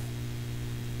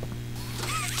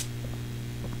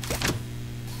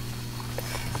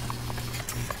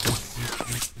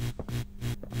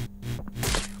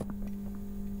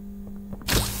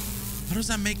 How does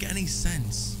that make any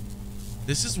sense?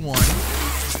 This is one.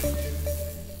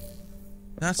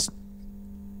 That's...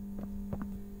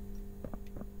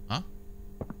 Huh?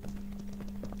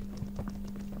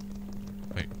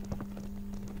 Wait.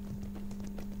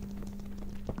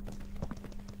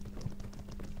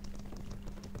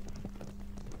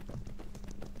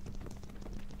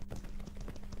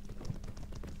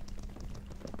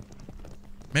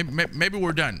 Maybe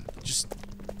we're done. Just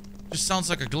sounds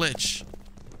like a glitch.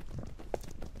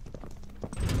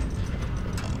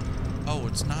 Oh,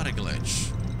 it's not a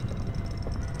glitch.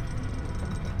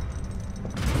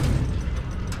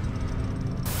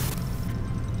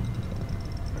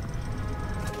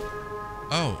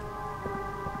 Oh.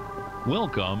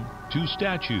 Welcome to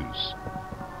Statues.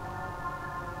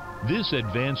 This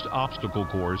advanced obstacle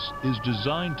course is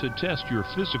designed to test your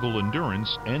physical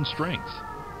endurance and strength.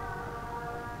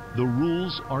 The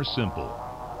rules are simple.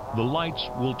 The lights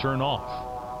will turn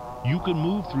off. You can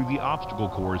move through the obstacle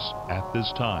course at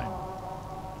this time.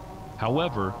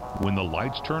 However, when the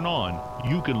lights turn on,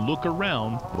 you can look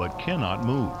around but cannot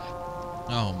move.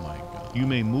 Oh my God. You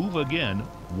may move again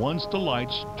once the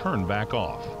lights turn back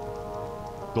off.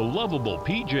 The lovable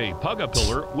PJ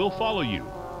Pugapillar will follow you.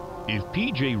 If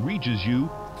PJ reaches you,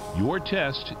 your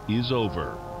test is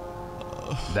over.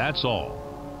 That's all.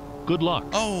 Good luck.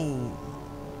 Oh.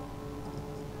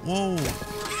 Whoa.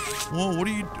 Whoa, what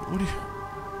are you...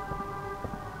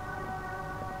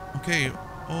 Okay.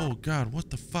 Oh God, what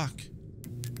the fuck?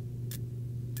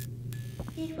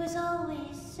 It was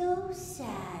always so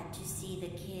sad to see the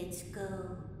kids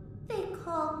go. They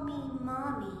called me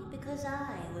Mommy because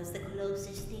I was the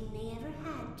closest thing they ever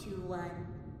had to one.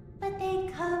 But they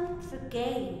come for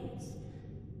games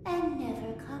and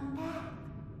never come back.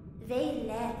 They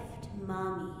left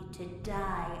Mommy to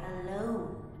die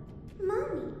alone.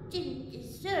 Mommy didn't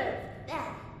deserve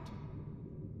that.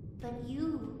 But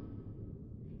you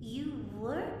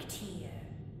worked here.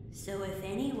 So if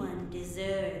anyone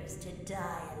deserves to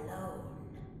die alone,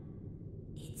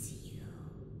 it's you.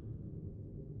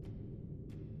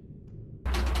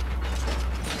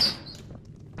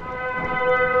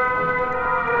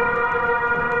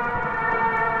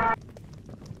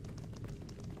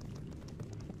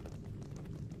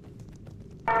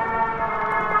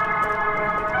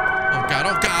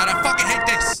 Oh God, I fucking hate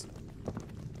this.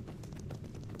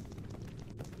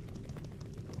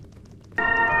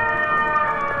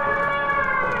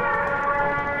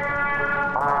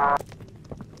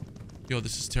 Yo,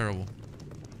 this is terrible.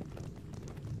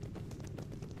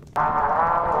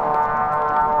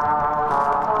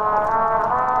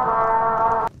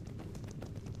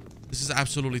 This is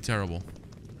absolutely terrible.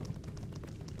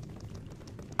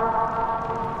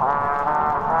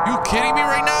 You kidding me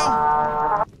right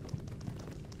now?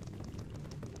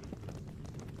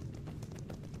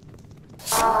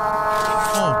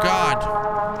 Oh God.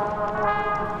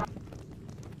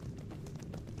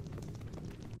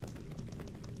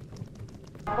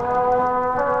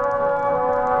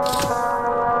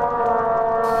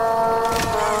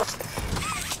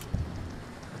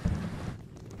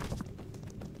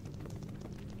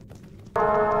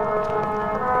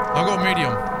 I'll go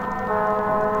medium.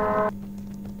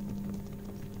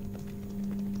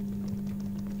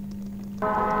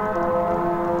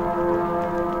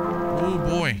 Oh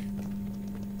boy.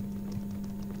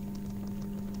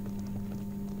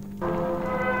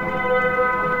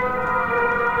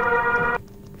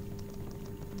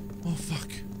 Oh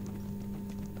fuck.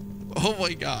 Oh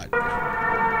my God.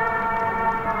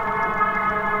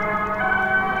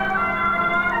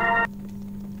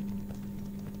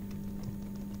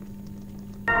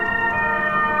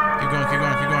 Keep going, keep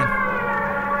going, keep going.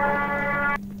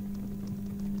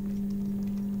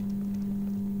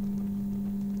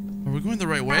 Are we going the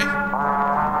right way?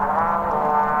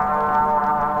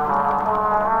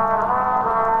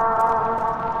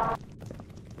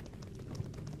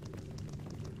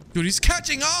 Dude, he's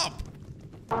catching up!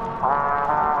 Oh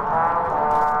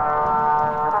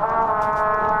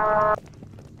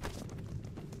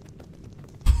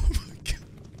my God.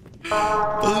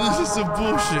 Oh, this is some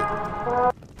bullshit.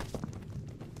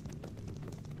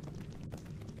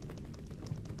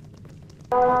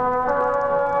 Oh,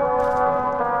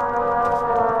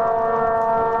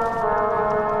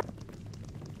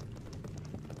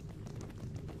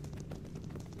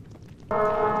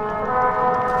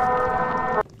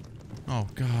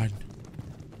 God.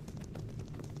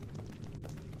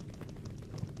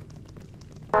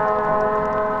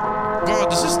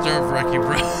 God, this is nerve-wracking,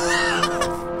 bro.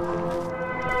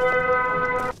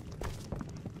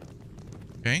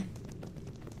 Okay.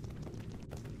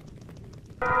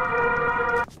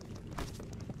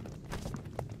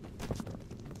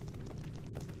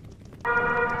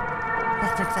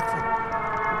 Fuck.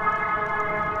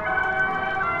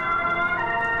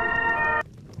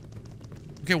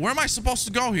 Okay, where am I supposed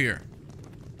to go here?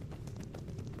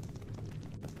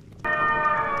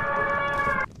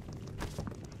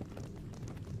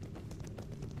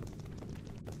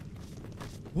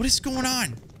 What is going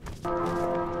on?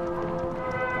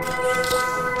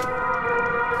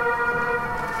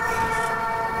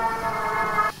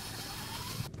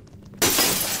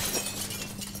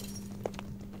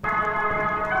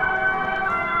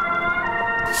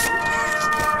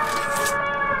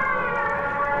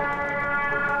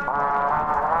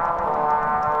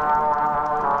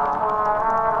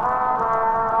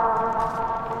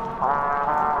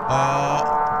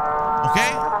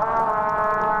 Okay.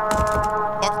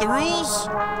 Fuck the rules.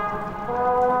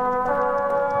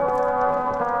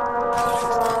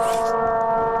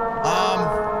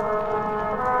 Uh-oh.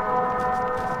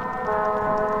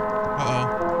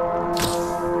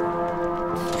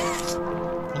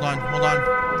 Hold on.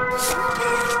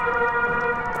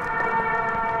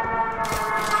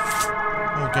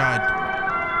 Oh, God.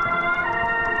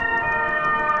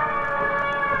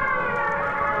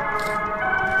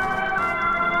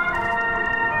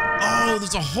 Oh,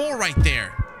 there's a hole right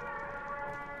there.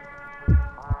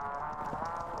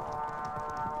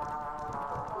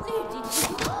 Where did you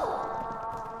go?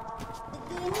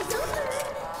 The game is over.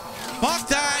 Fuck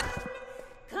that.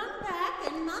 Come back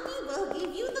and Mommy will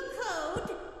give you the code.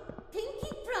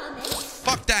 Pinky promise.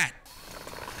 Fuck that.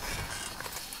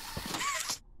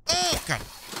 Oh, God.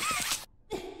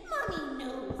 Mommy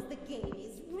knows the game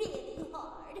is really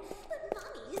hard, but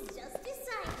Mommy's just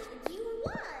decided you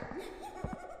won.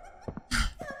 Come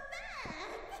back.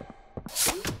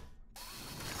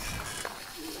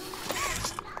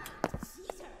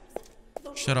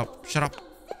 Shut up.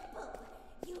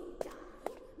 You die,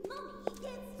 Mommy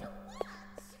gets to watch.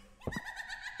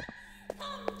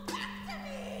 Come back to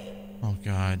me. Oh,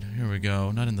 God. Here we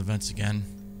go. Not in the vents again.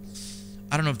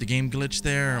 I don't know if the game glitched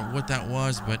there or what that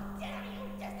was, but... Dare you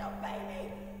disobey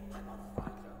me? I will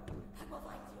find you. I will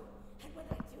find you. And when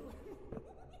I do...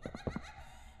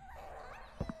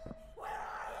 Where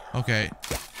are you? Okay.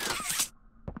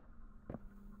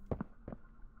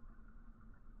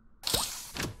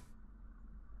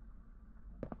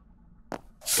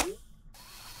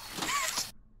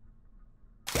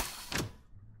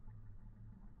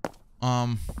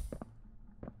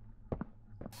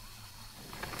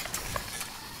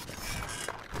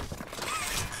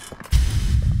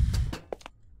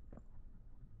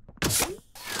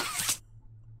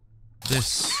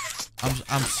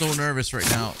 I'm so nervous right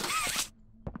now.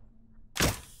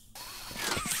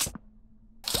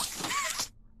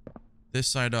 This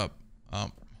side up.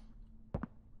 Oh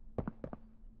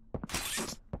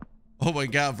my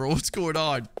God, bro, what's going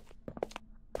on?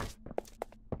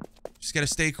 Just gotta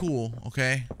stay cool,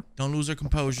 okay? Don't lose our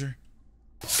composure.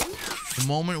 The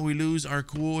moment we lose our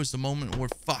cool is the moment we're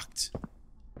fucked.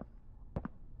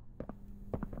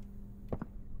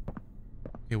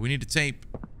 Okay, we need a tape.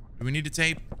 Do we need a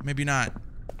tape? Maybe not.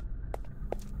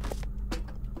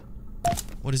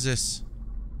 What is this?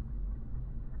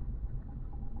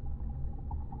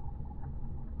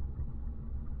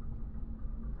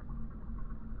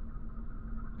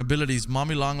 Abilities.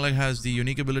 Mommy Longleg has the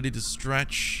unique ability to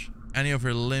stretch any of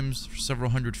her limbs for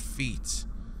several hundred feet.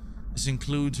 This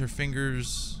includes her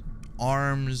fingers,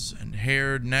 arms, and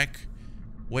hair, neck,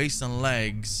 waist, and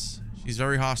legs. She's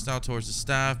very hostile towards the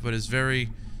staff, but is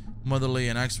very motherly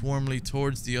and acts warmly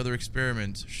towards the other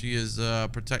experiments. She is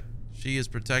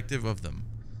protective of them.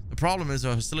 The problem is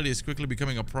her hostility is quickly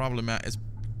becoming problematic,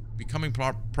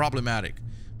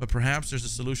 but perhaps there's a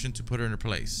solution to put her in her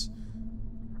place.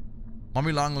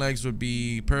 Mommy Longlegs would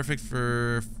be perfect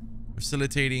for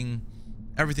facilitating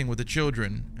everything with the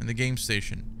children in the game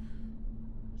station.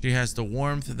 She has the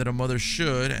warmth that a mother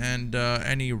should, and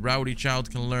any rowdy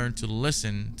child can learn to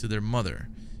listen to their mother.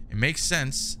 It makes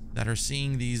sense that her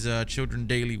seeing these children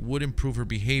daily would improve her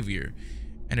behavior,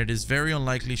 and it is very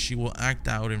unlikely she will act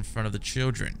out in front of the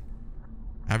children.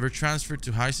 Have her transferred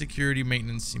to high security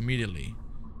maintenance immediately.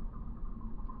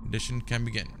 Condition can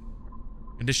begin.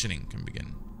 Conditioning can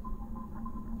begin.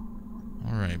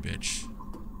 All right, bitch.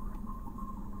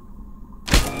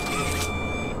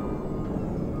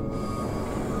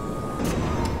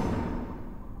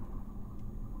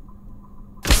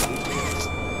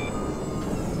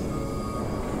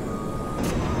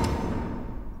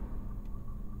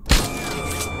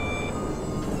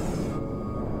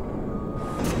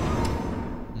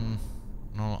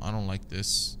 No, I don't like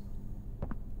this.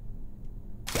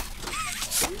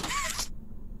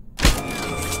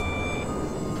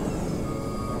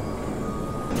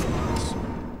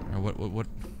 What?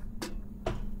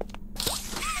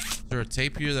 Is there a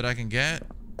tape here that I can get?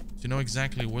 Do you know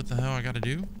exactly what the hell I gotta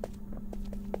do?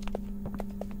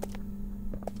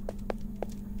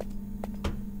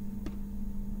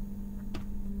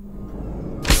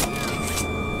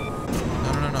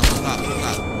 No. Stop.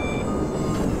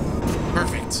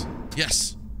 Perfect.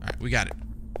 Yes. All right, we got it.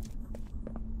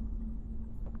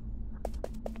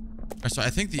 All right, so I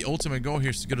think the ultimate goal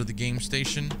here is to go to the game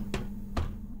station.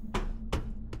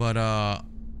 But, or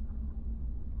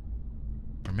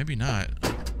maybe not.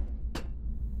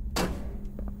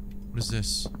 What is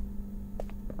this?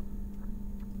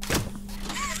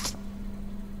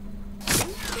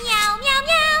 Meow, meow,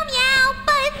 meow, meow,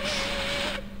 but...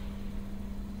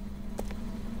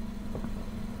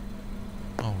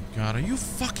 Oh, God. Are you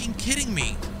fucking kidding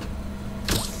me?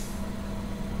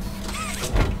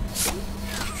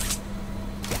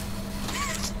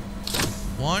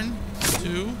 One,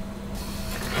 two...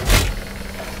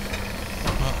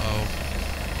 Uh-oh.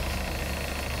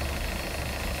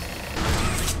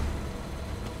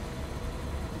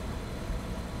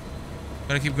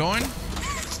 Gotta keep going?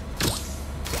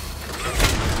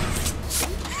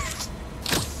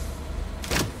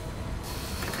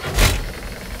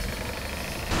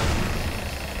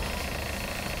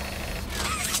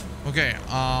 Okay,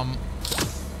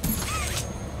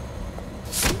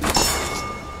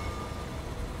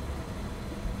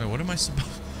 wait, what am I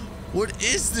supposed... What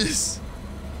is this?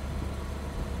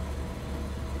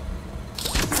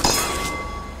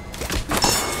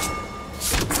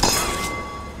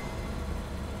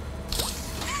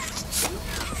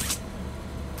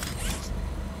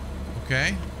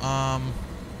 Okay,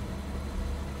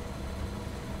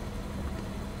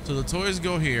 so the toys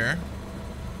go here,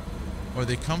 or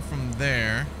they come from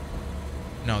there.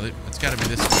 No, it's got to be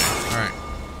this way. All right,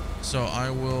 so I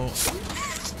will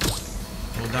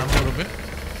go down a little bit.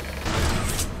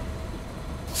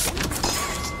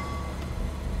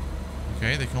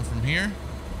 Okay, they come from here.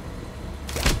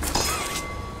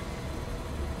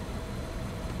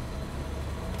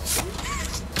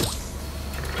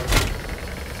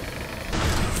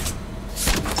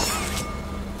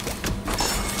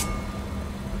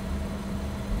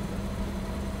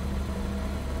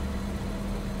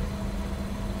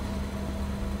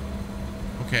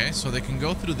 Okay, so they can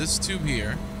go through this tube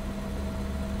here.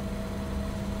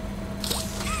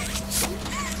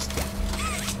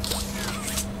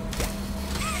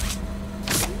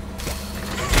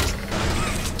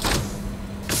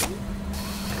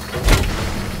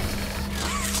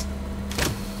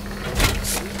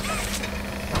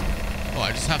 Oh,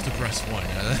 I just have to press one.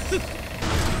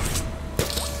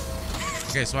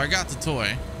 Okay, so I got the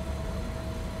toy.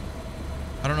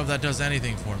 I don't know if that does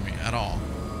anything for me at all.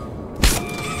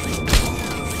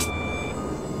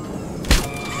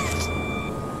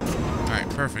 Alright,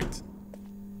 perfect.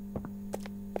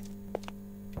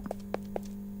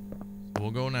 So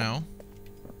we'll go now.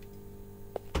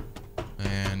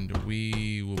 And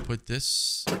we will put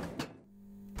this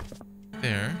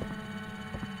there.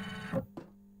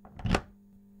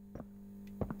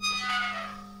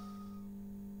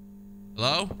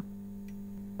 Hello?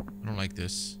 I don't like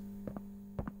this.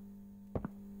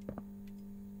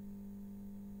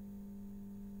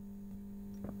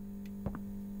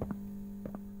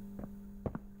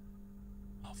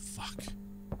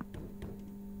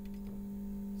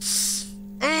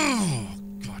 Oh,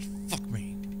 God, fuck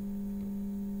me.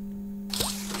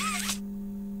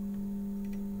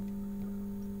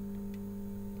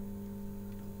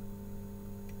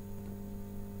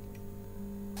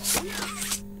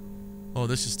 Oh,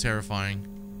 this is terrifying.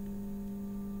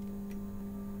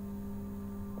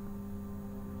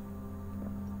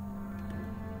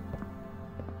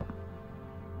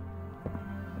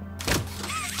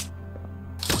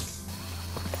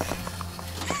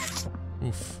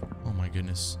 Oof. Oh my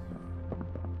goodness.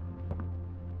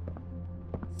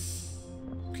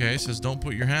 Okay, it says don't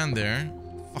put your hand there.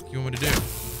 What the fuck you want me to do?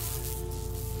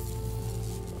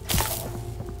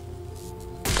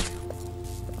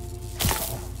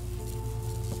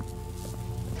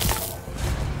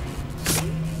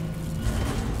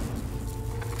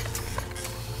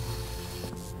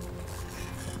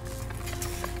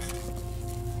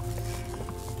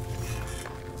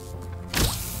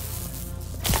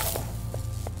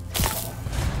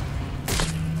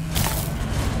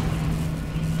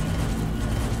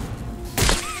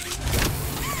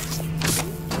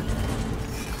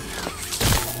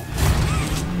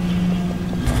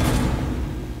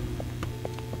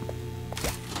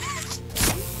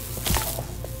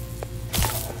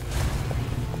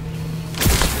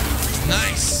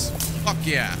 Nice. Fuck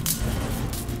yeah.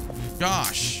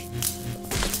 Gosh.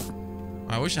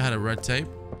 I wish I had a red tape.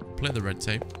 Play the red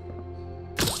tape.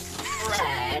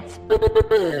 Let's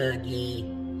boogie.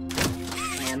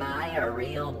 Am I a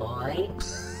real boy?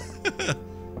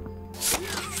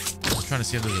 I'm trying to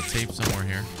see if there's a tape somewhere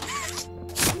here.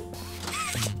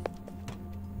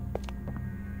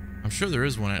 I'm sure there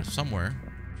is one somewhere.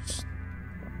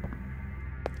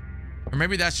 Or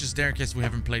maybe that's just there in case we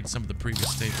haven't played some of the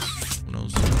previous tapes. Who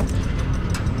knows?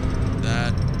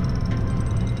 That.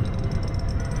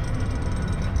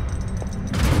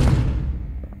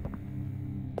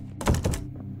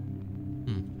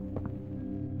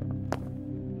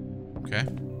 Okay.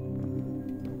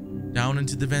 Down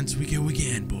into the vents we go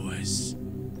again, boys.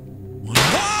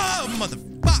 Whoa,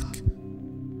 motherfuck!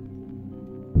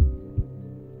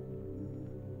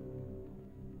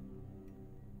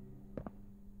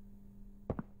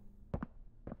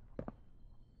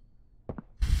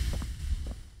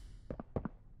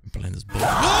 I'm playing this bull. Oh my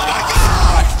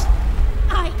god!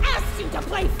 I asked you to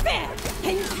play fair,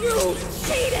 and you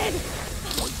cheated!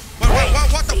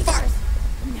 What the fuck?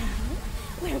 Now,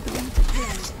 we're going to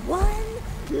play one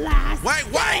last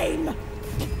game!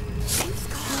 It's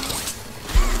called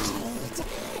Hide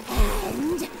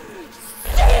and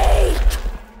Seek!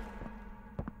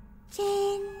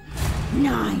 10,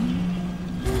 9.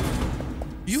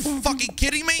 You fucking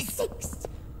kidding me? 6,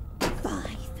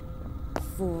 5,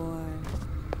 4,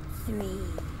 3,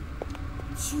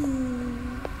 2.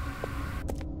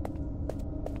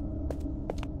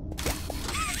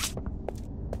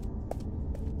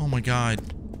 Oh my god.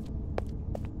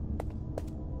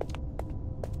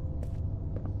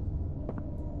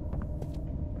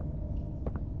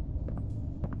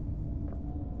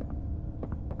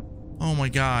 Oh my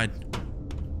god.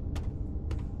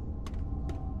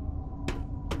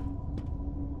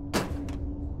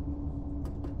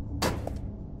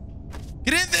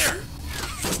 Get in there!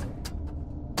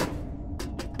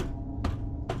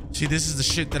 See, this is the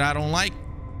shit that I don't like.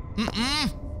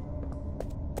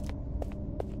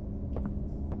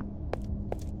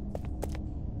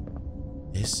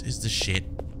 This is the shit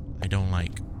I don't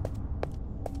like.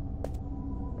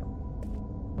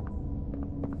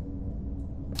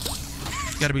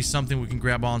 There's gotta be something we can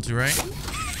grab onto, right?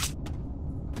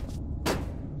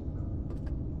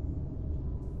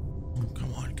 Oh,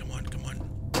 come on, come on, come on.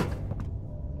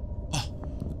 Oh,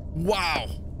 wow.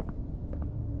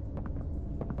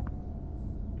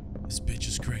 This bitch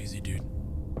is crazy, dude.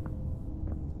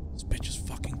 This bitch is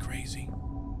fucking crazy.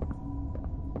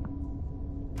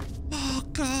 Oh,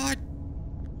 God.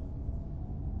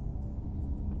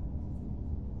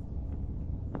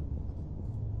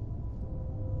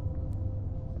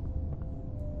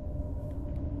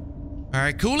 All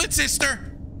right, cool it,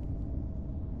 sister.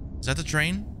 Is that the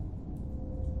train?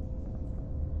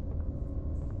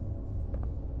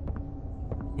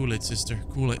 Cool it, sister.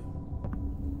 Cool it.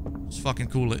 Just fucking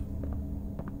cool it.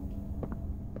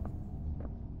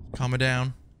 Calm it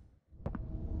down.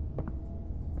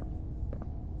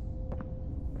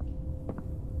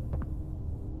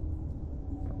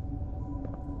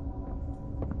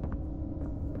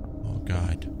 Oh,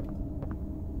 God.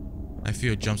 I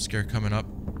feel a jump scare coming up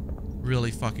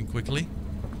really fucking quickly.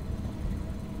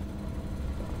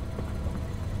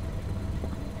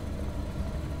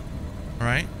 All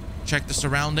right, check the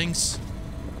surroundings.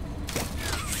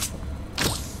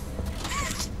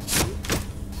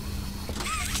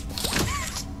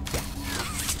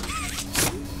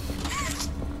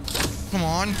 Come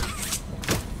on.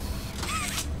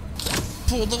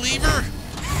 Pull the lever.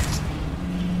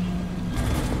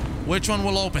 Which one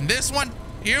will open? This one?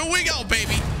 Here we go,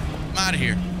 baby. I'm out of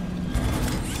here.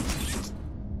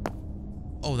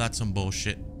 Oh, that's some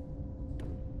bullshit.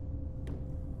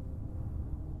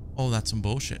 Oh, that's some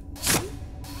bullshit.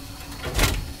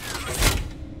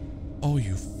 Oh,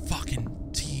 you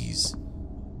fucking tease.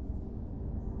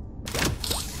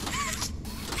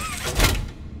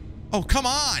 Oh, come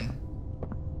on.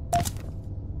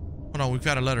 Hold on, we've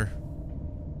got a letter.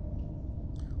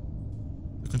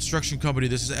 The construction company,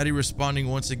 this is Eddie responding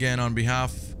once again on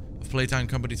behalf of Playtime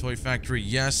Company Toy Factory.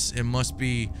 Yes, it must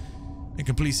be in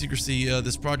complete secrecy.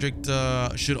 This project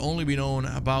should only be known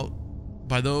about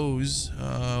by those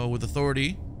with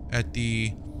authority at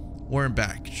the Warren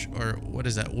Batch, or what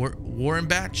is that? Warren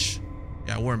Batch?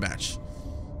 Yeah, Warren Batch.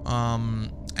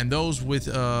 And those with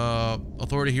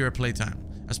authority here at Playtime.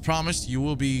 As promised, you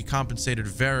will be compensated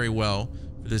very well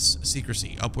for this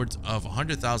secrecy, upwards of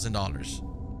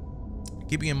 $100,000.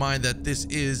 Keeping in mind that this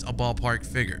is a ballpark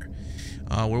figure.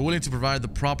 We're willing to provide the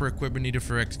proper equipment needed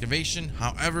for excavation.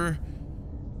 However,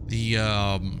 the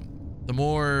The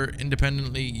more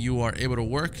independently you are able to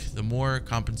work, the more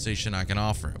compensation I can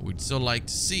offer. We'd still like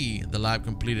to see the lab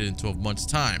completed in 12 months'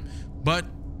 time, but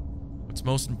what's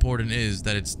most important is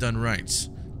that it's done right.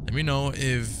 Let me know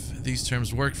if these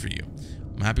terms work for you.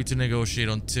 I'm happy to negotiate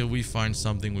until we find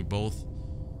something that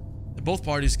both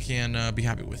parties can be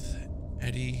happy with.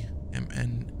 Eddie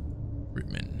M.N.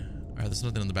 Rittman. All right, there's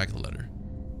nothing on the back of the letter.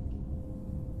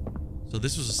 So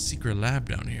this was a secret lab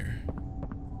down here.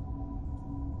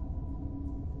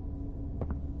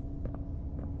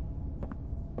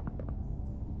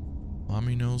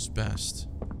 Mommy knows best.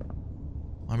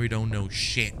 Mommy don't know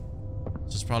shit.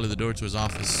 This is probably the door to his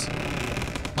office.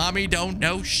 Mommy don't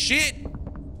know shit.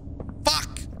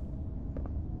 Fuck.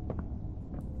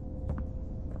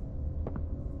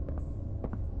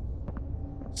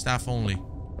 Staff only.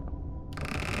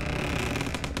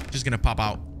 She's gonna pop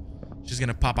out. She's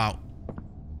gonna pop out.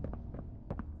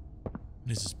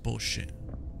 This is bullshit.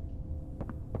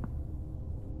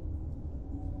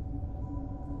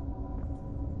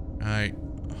 Alright.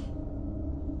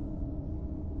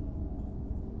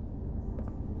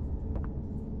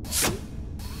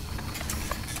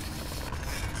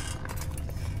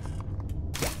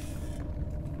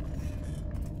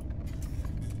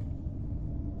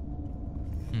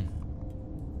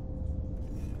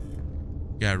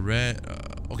 Yeah, red.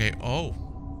 Okay. Oh,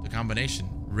 the combination.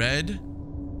 Red.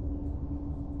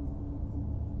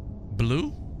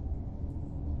 Blue.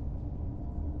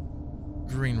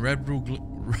 Green. Red, blue,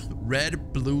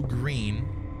 red, blue, green.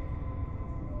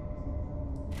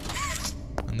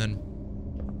 And then.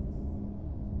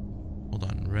 Hold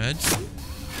on. Red.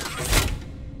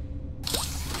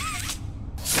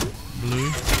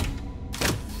 Blue.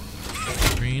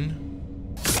 Green.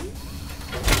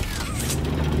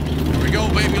 Go,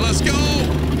 baby, let's go.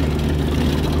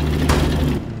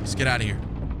 Let's get out of here.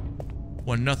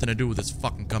 Want nothing to do with this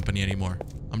fucking company anymore.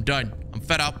 I'm done. I'm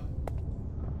fed up.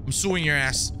 I'm suing your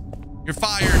ass. You're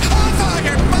fired. I'm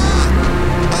fired. Fuck!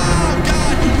 Oh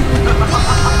god.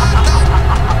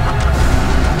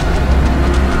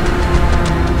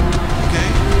 Okay,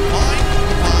 fine.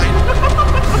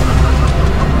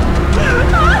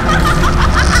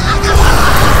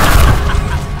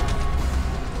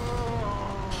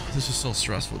 This is so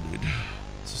stressful, dude.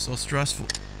 This is so stressful.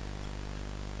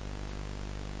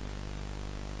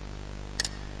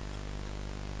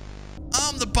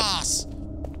 I'm the boss.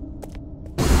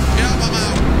 Yeah, I'm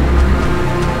out.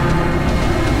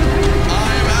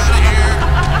 I am out of here.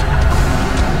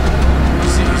 You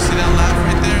see that laugh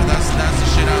right there? That's the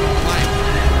shit I don't like.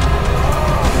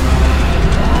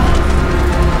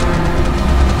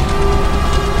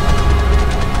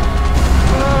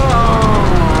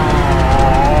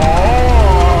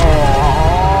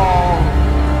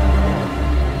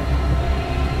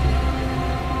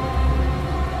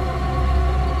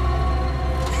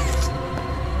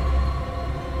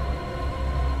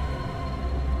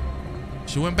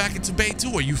 She went back into Bay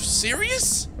 2. Are you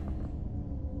serious?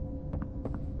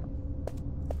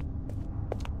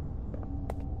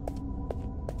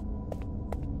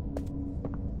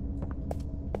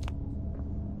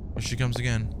 Here she comes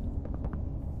again.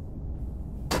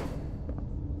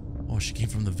 Oh, she came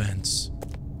from the vents.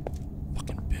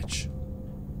 Fucking bitch.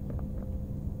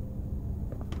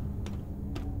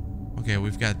 Okay,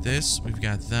 we've got this. We've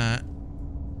got that.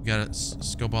 We gotta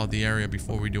scope out the area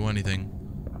before we do anything.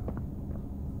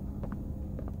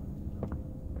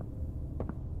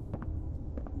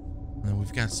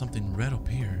 We've got something red up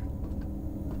here.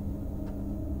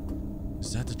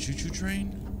 Is that the choo-choo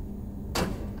train?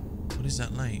 What is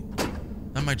that light?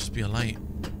 That might just be a light.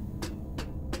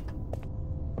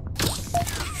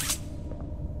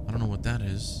 I don't know what that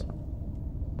is.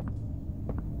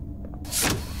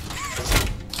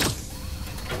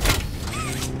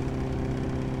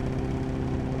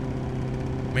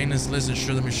 Maintenance list,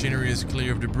 ensure the machinery is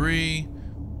clear of debris.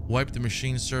 Wipe the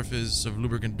machine surface of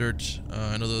lubricant, dirt,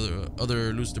 and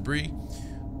other loose debris.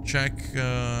 Check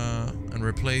and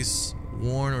replace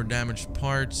worn or damaged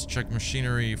parts. Check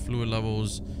machinery, fluid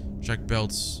levels. Check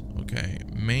belts. Okay.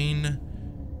 Main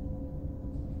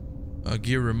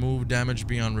gear removed. Damage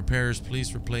beyond repairs.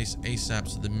 Please replace ASAP.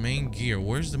 So the main gear.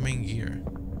 Where's the main gear?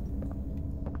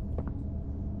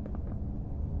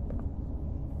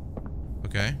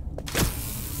 Okay.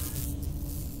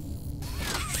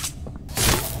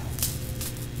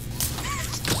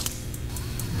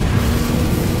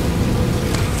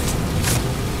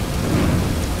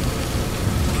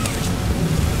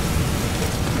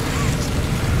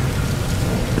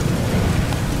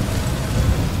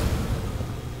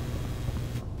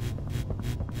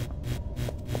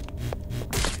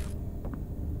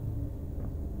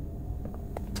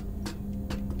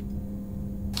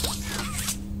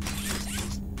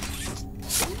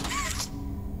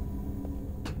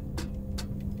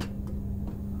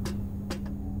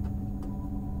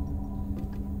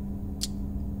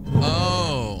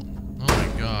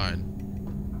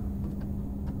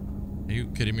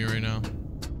 kidding me right now?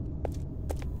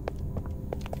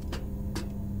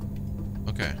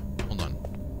 Okay, hold on.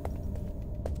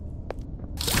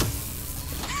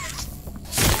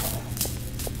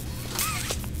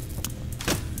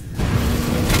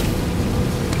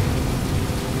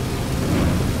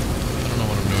 I don't know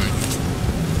what I'm doing.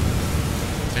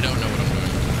 I don't know what I'm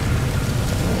doing.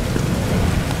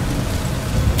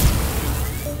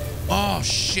 Oh,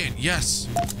 shit. Yes.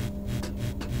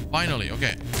 Finally.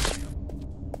 Okay.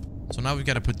 So now we've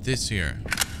got to put this here.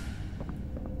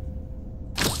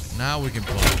 Now we can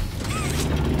pull it.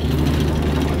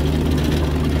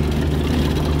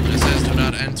 It says do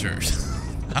not enter.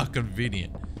 How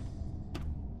convenient.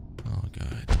 Oh,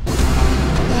 God.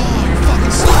 Oh, you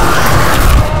fucking suck.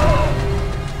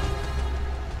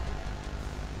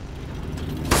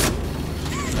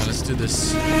 Now let's do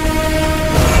this. I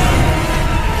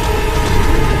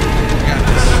got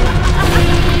this. Let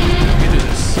me do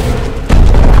this.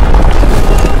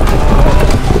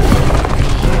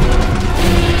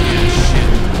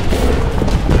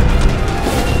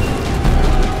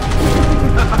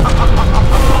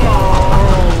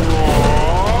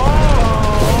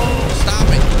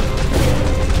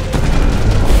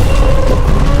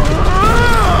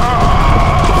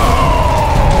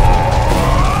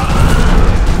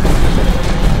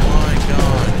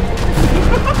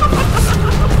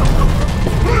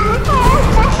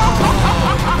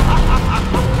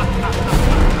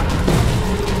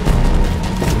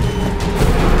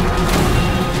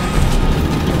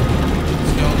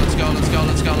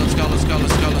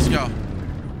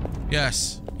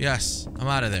 Yes, I'm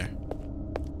out of there.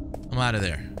 I'm out of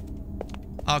there.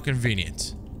 How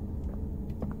convenient.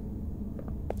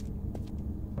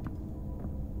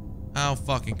 How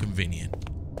fucking convenient.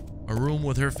 A room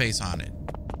with her face on it.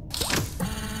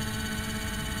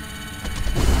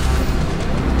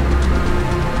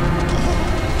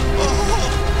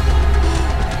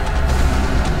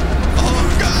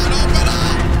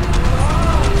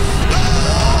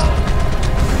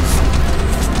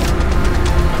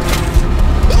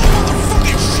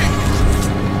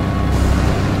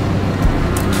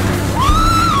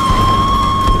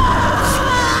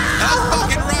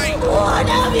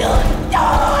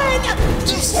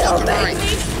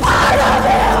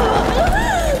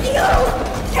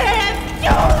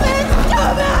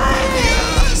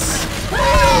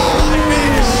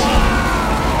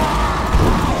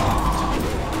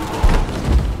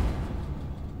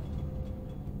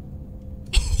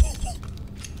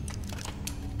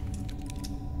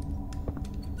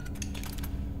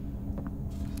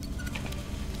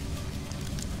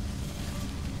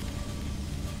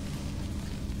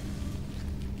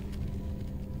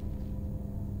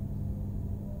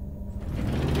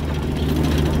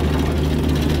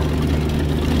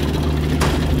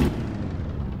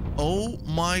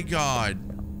 My God.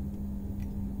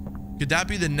 Could that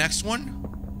be the next one?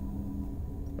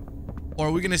 Or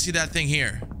are we gonna see that thing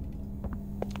here?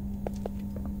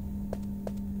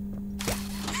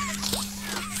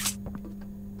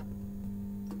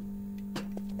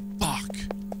 Fuck.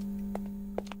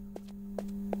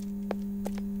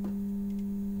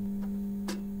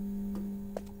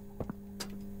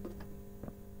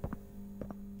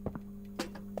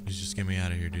 Just get me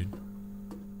out of here, dude.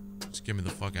 Just get me the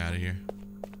fuck out of here.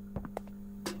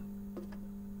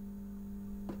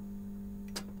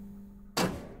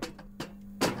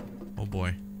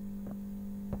 Boy.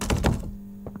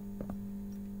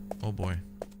 Oh boy.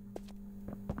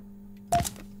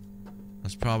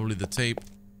 That's probably the tape.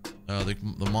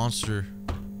 The monster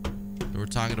that we're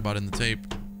talking about in the tape.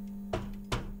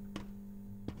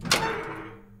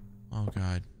 Oh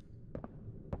God.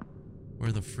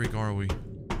 Where the freak are we?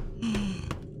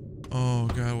 Oh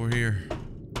God, we're here.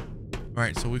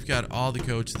 Alright, so we've got all the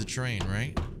code to the train,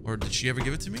 right? Or did she ever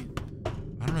give it to me?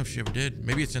 I don't know if she ever did.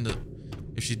 Maybe it's in the...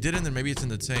 If she didn't, then maybe it's in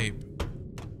the tape.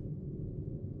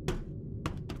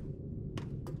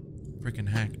 Freaking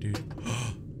heck, dude.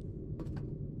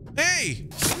 Hey!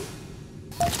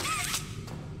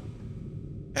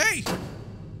 Hey!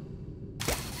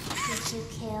 Did you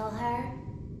kill her?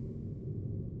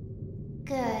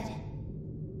 Good.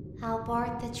 I'll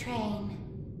board the train.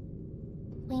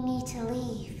 We need to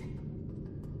leave.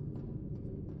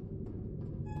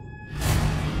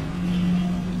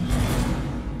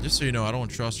 Just so you know, I don't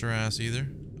trust her ass either.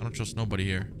 I don't trust nobody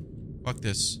here. Fuck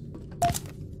this.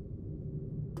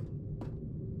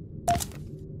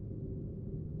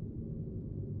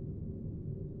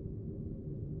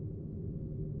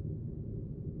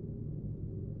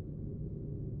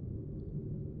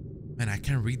 Man, I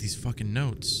can't read these fucking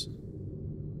notes.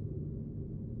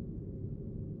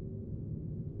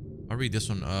 I'll read this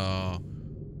one.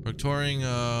 We're touring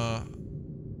the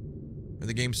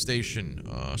game station.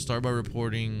 Start by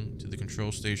reporting to the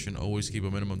control station. Always keep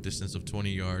a minimum distance of 20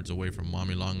 yards away from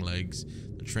Mommy Longlegs.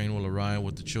 The train will arrive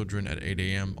with the children at 8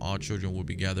 a.m. All children will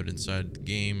be gathered inside the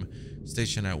game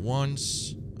station at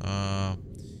once.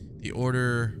 The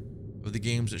order of the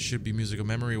games, it should be Musical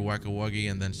Memory, Wacka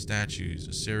Wuggy, and then Statues.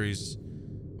 A series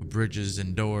of bridges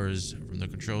and doors from the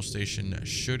control station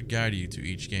should guide you to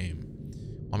each game.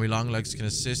 Mommy Longlegs can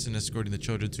assist in escorting the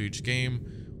children to each game.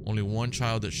 Only one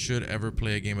child that should ever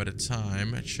play a game at a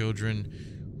time. Children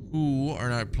who are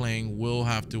not playing will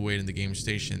have to wait in the game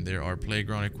station. There are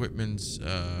playground equipments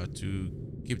to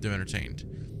keep them entertained.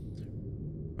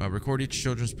 Record each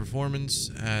children's performance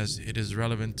as it is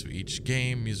relevant to each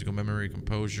game. Musical memory,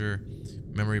 composure,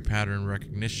 memory pattern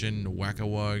recognition,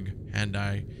 whack-a-wug,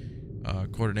 hand-eye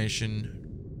coordination,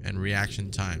 and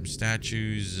reaction time.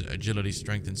 Statues, agility,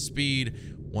 strength, and speed.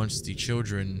 Once the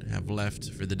children have left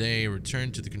for the day,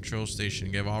 return to the control station,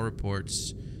 give all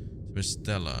reports to Miss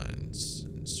Stella, and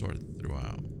sort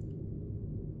throughout.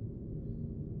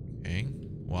 Okay.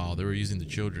 Wow, they were using the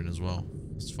children as well.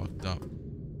 It's fucked up.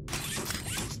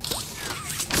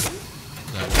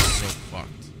 That was so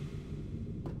fucked.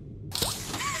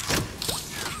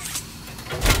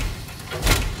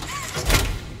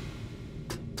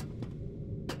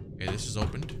 Okay, this is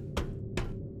opened.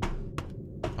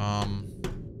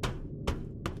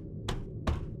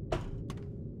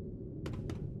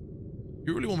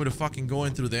 You really want me to fucking go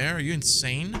in through there? Are you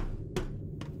insane?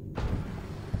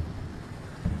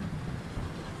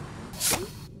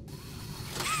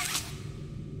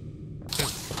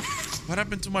 What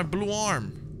happened to my blue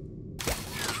arm?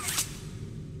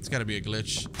 It's gotta be a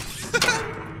glitch.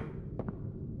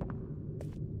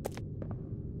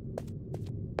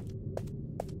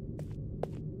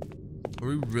 Are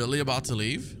we really about to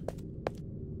leave?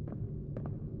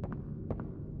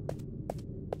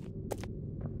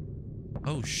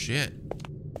 Oh shit.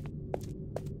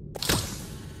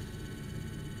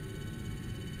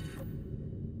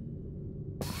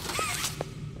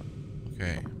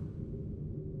 Okay.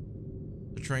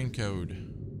 The train code.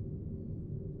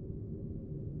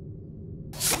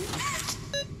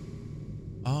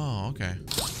 Oh, okay.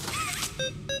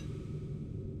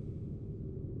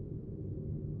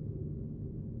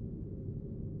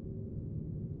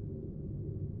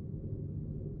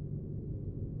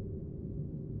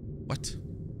 What?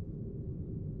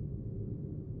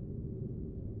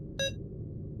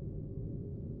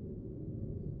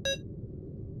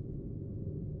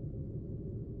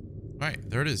 All right,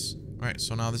 there it is. All right,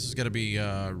 so now this is gonna be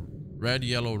red,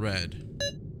 yellow, red,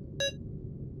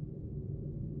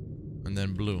 and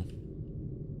then blue,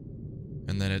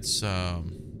 and then it's at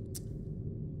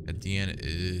the end it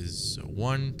is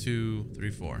 1, 2,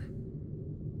 3, 4.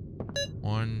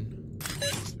 1,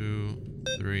 2,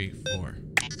 3, 4.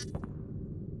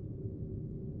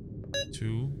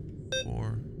 2,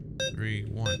 4, 3,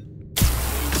 1.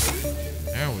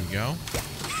 There we go.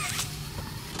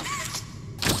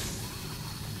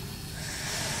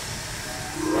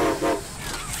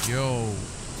 Yo.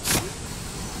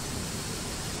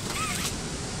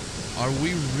 Are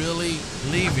we really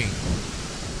leaving?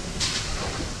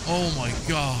 Oh my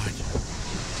god.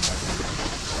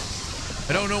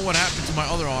 I don't know what happened to my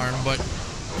other arm, but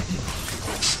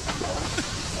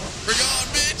we're gone,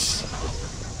 bitch.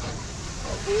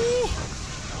 Woo.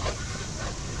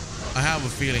 I have a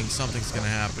feeling something's gonna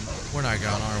happen. We're not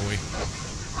gone, are we?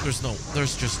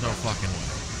 There's just no fucking way.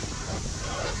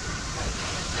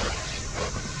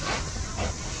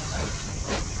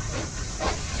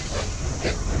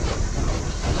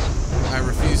 I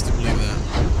refuse to believe that.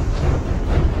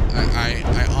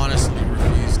 I honestly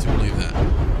refuse to believe that.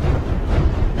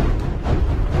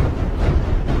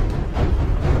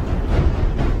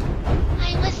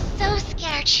 I was so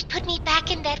scared she'd put me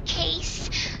back in that case.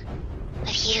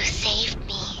 But you saved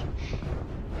me.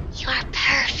 You are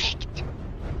perfect.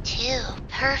 Too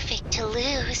perfect to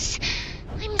lose.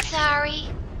 I'm sorry.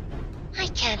 I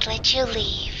can't let you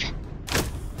leave.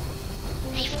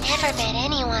 I've never met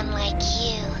anyone like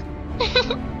you.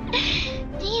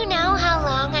 Do you know how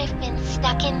long I've been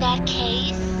stuck in that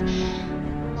case?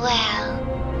 Well,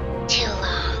 too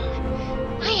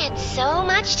long. I had so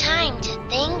much time to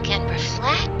think and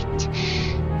reflect.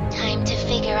 Time to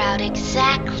figure out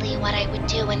exactly what I would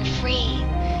do when free.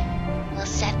 We'll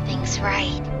set things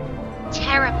right.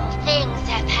 Terrible things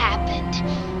have happened.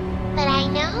 But I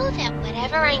know that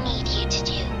whatever I need you to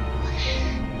do,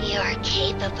 you're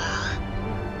capable.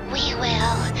 We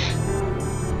will.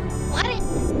 What is...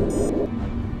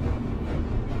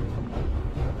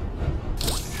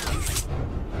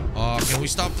 Can we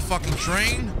stop the fucking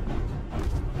train?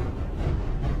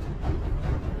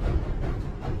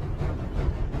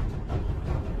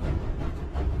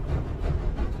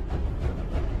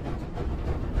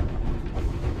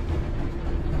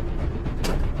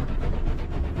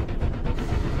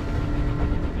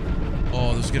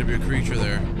 there's gonna be a creature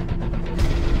there.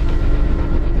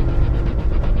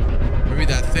 Maybe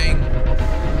that thing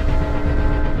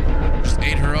just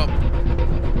ate her up.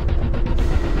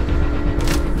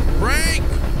 Break!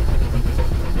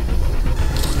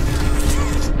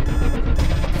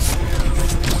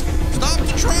 Stop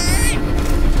the train!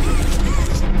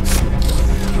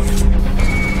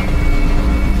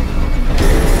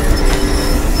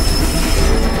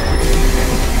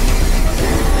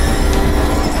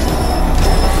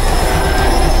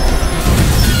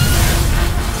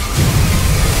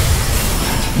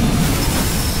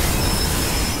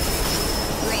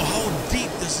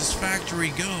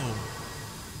 Go.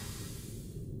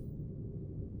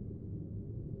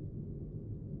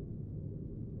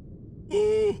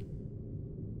 Ooh.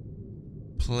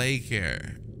 Play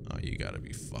care. Oh, you gotta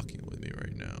be fucking with me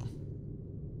right now.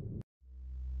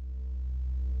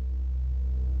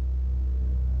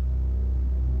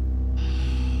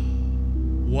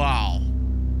 Wow.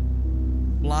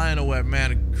 Flying away,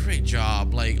 man. Great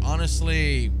job. Like,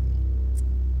 honestly,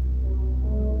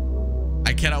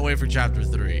 I cannot wait for chapter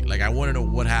 3. Like, I want to know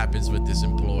what happens with this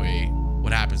employee.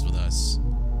 What happens with us?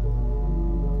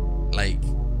 Like,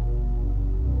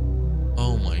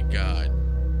 oh my god.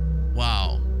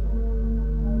 Wow.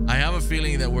 I have a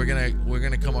feeling that we're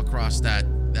gonna come across that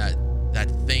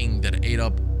thing that ate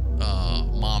up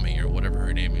mommy or whatever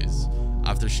her name is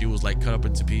after she was like cut up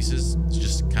into pieces. It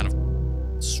just kind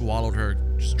of swallowed her,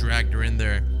 just dragged her in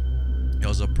there. It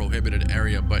was a prohibited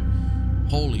area, but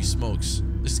holy smokes.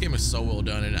 This game is so well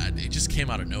done, and it just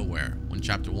came out of nowhere when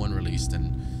chapter 1 released,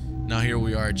 and now here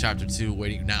we are at chapter 2,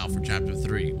 waiting now for chapter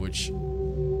 3, which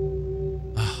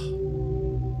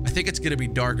I think it's gonna be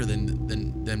darker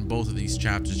than both of these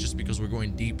chapters, just because we're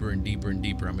going deeper and deeper and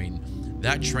deeper. I mean,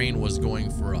 that train was going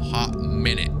for a hot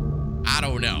minute. I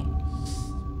don't know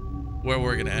where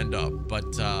we're gonna end up,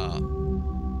 but I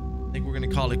think we're gonna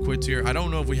call it quits here. I don't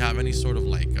know if we have any sort of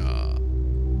like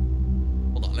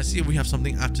hold on, let's see if we have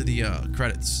something after the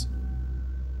credits.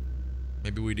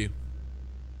 Maybe we do.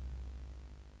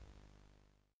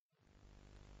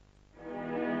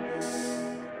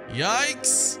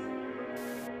 Yikes.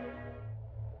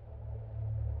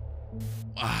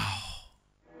 Wow.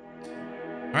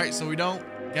 All right, so we don't,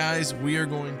 guys, we are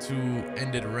going to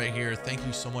end it right here. Thank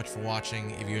you so much for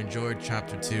watching. If you enjoyed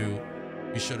chapter 2,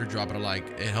 be sure to drop it a like.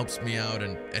 It helps me out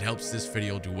and it helps this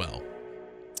video do well.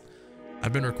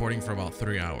 I've been recording for about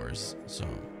 3 hours, so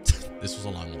this was a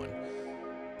long one.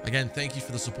 Again, thank you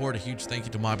for the support. A huge thank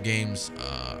you to Mob Games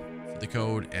for the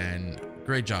code, and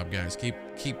great job, guys. Keep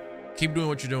doing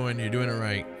what you're doing. You're doing it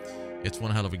right. It's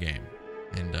one hell of a game,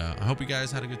 and I hope you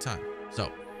guys had a good time. So,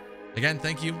 again,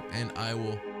 thank you, and I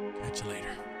will catch you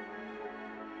later.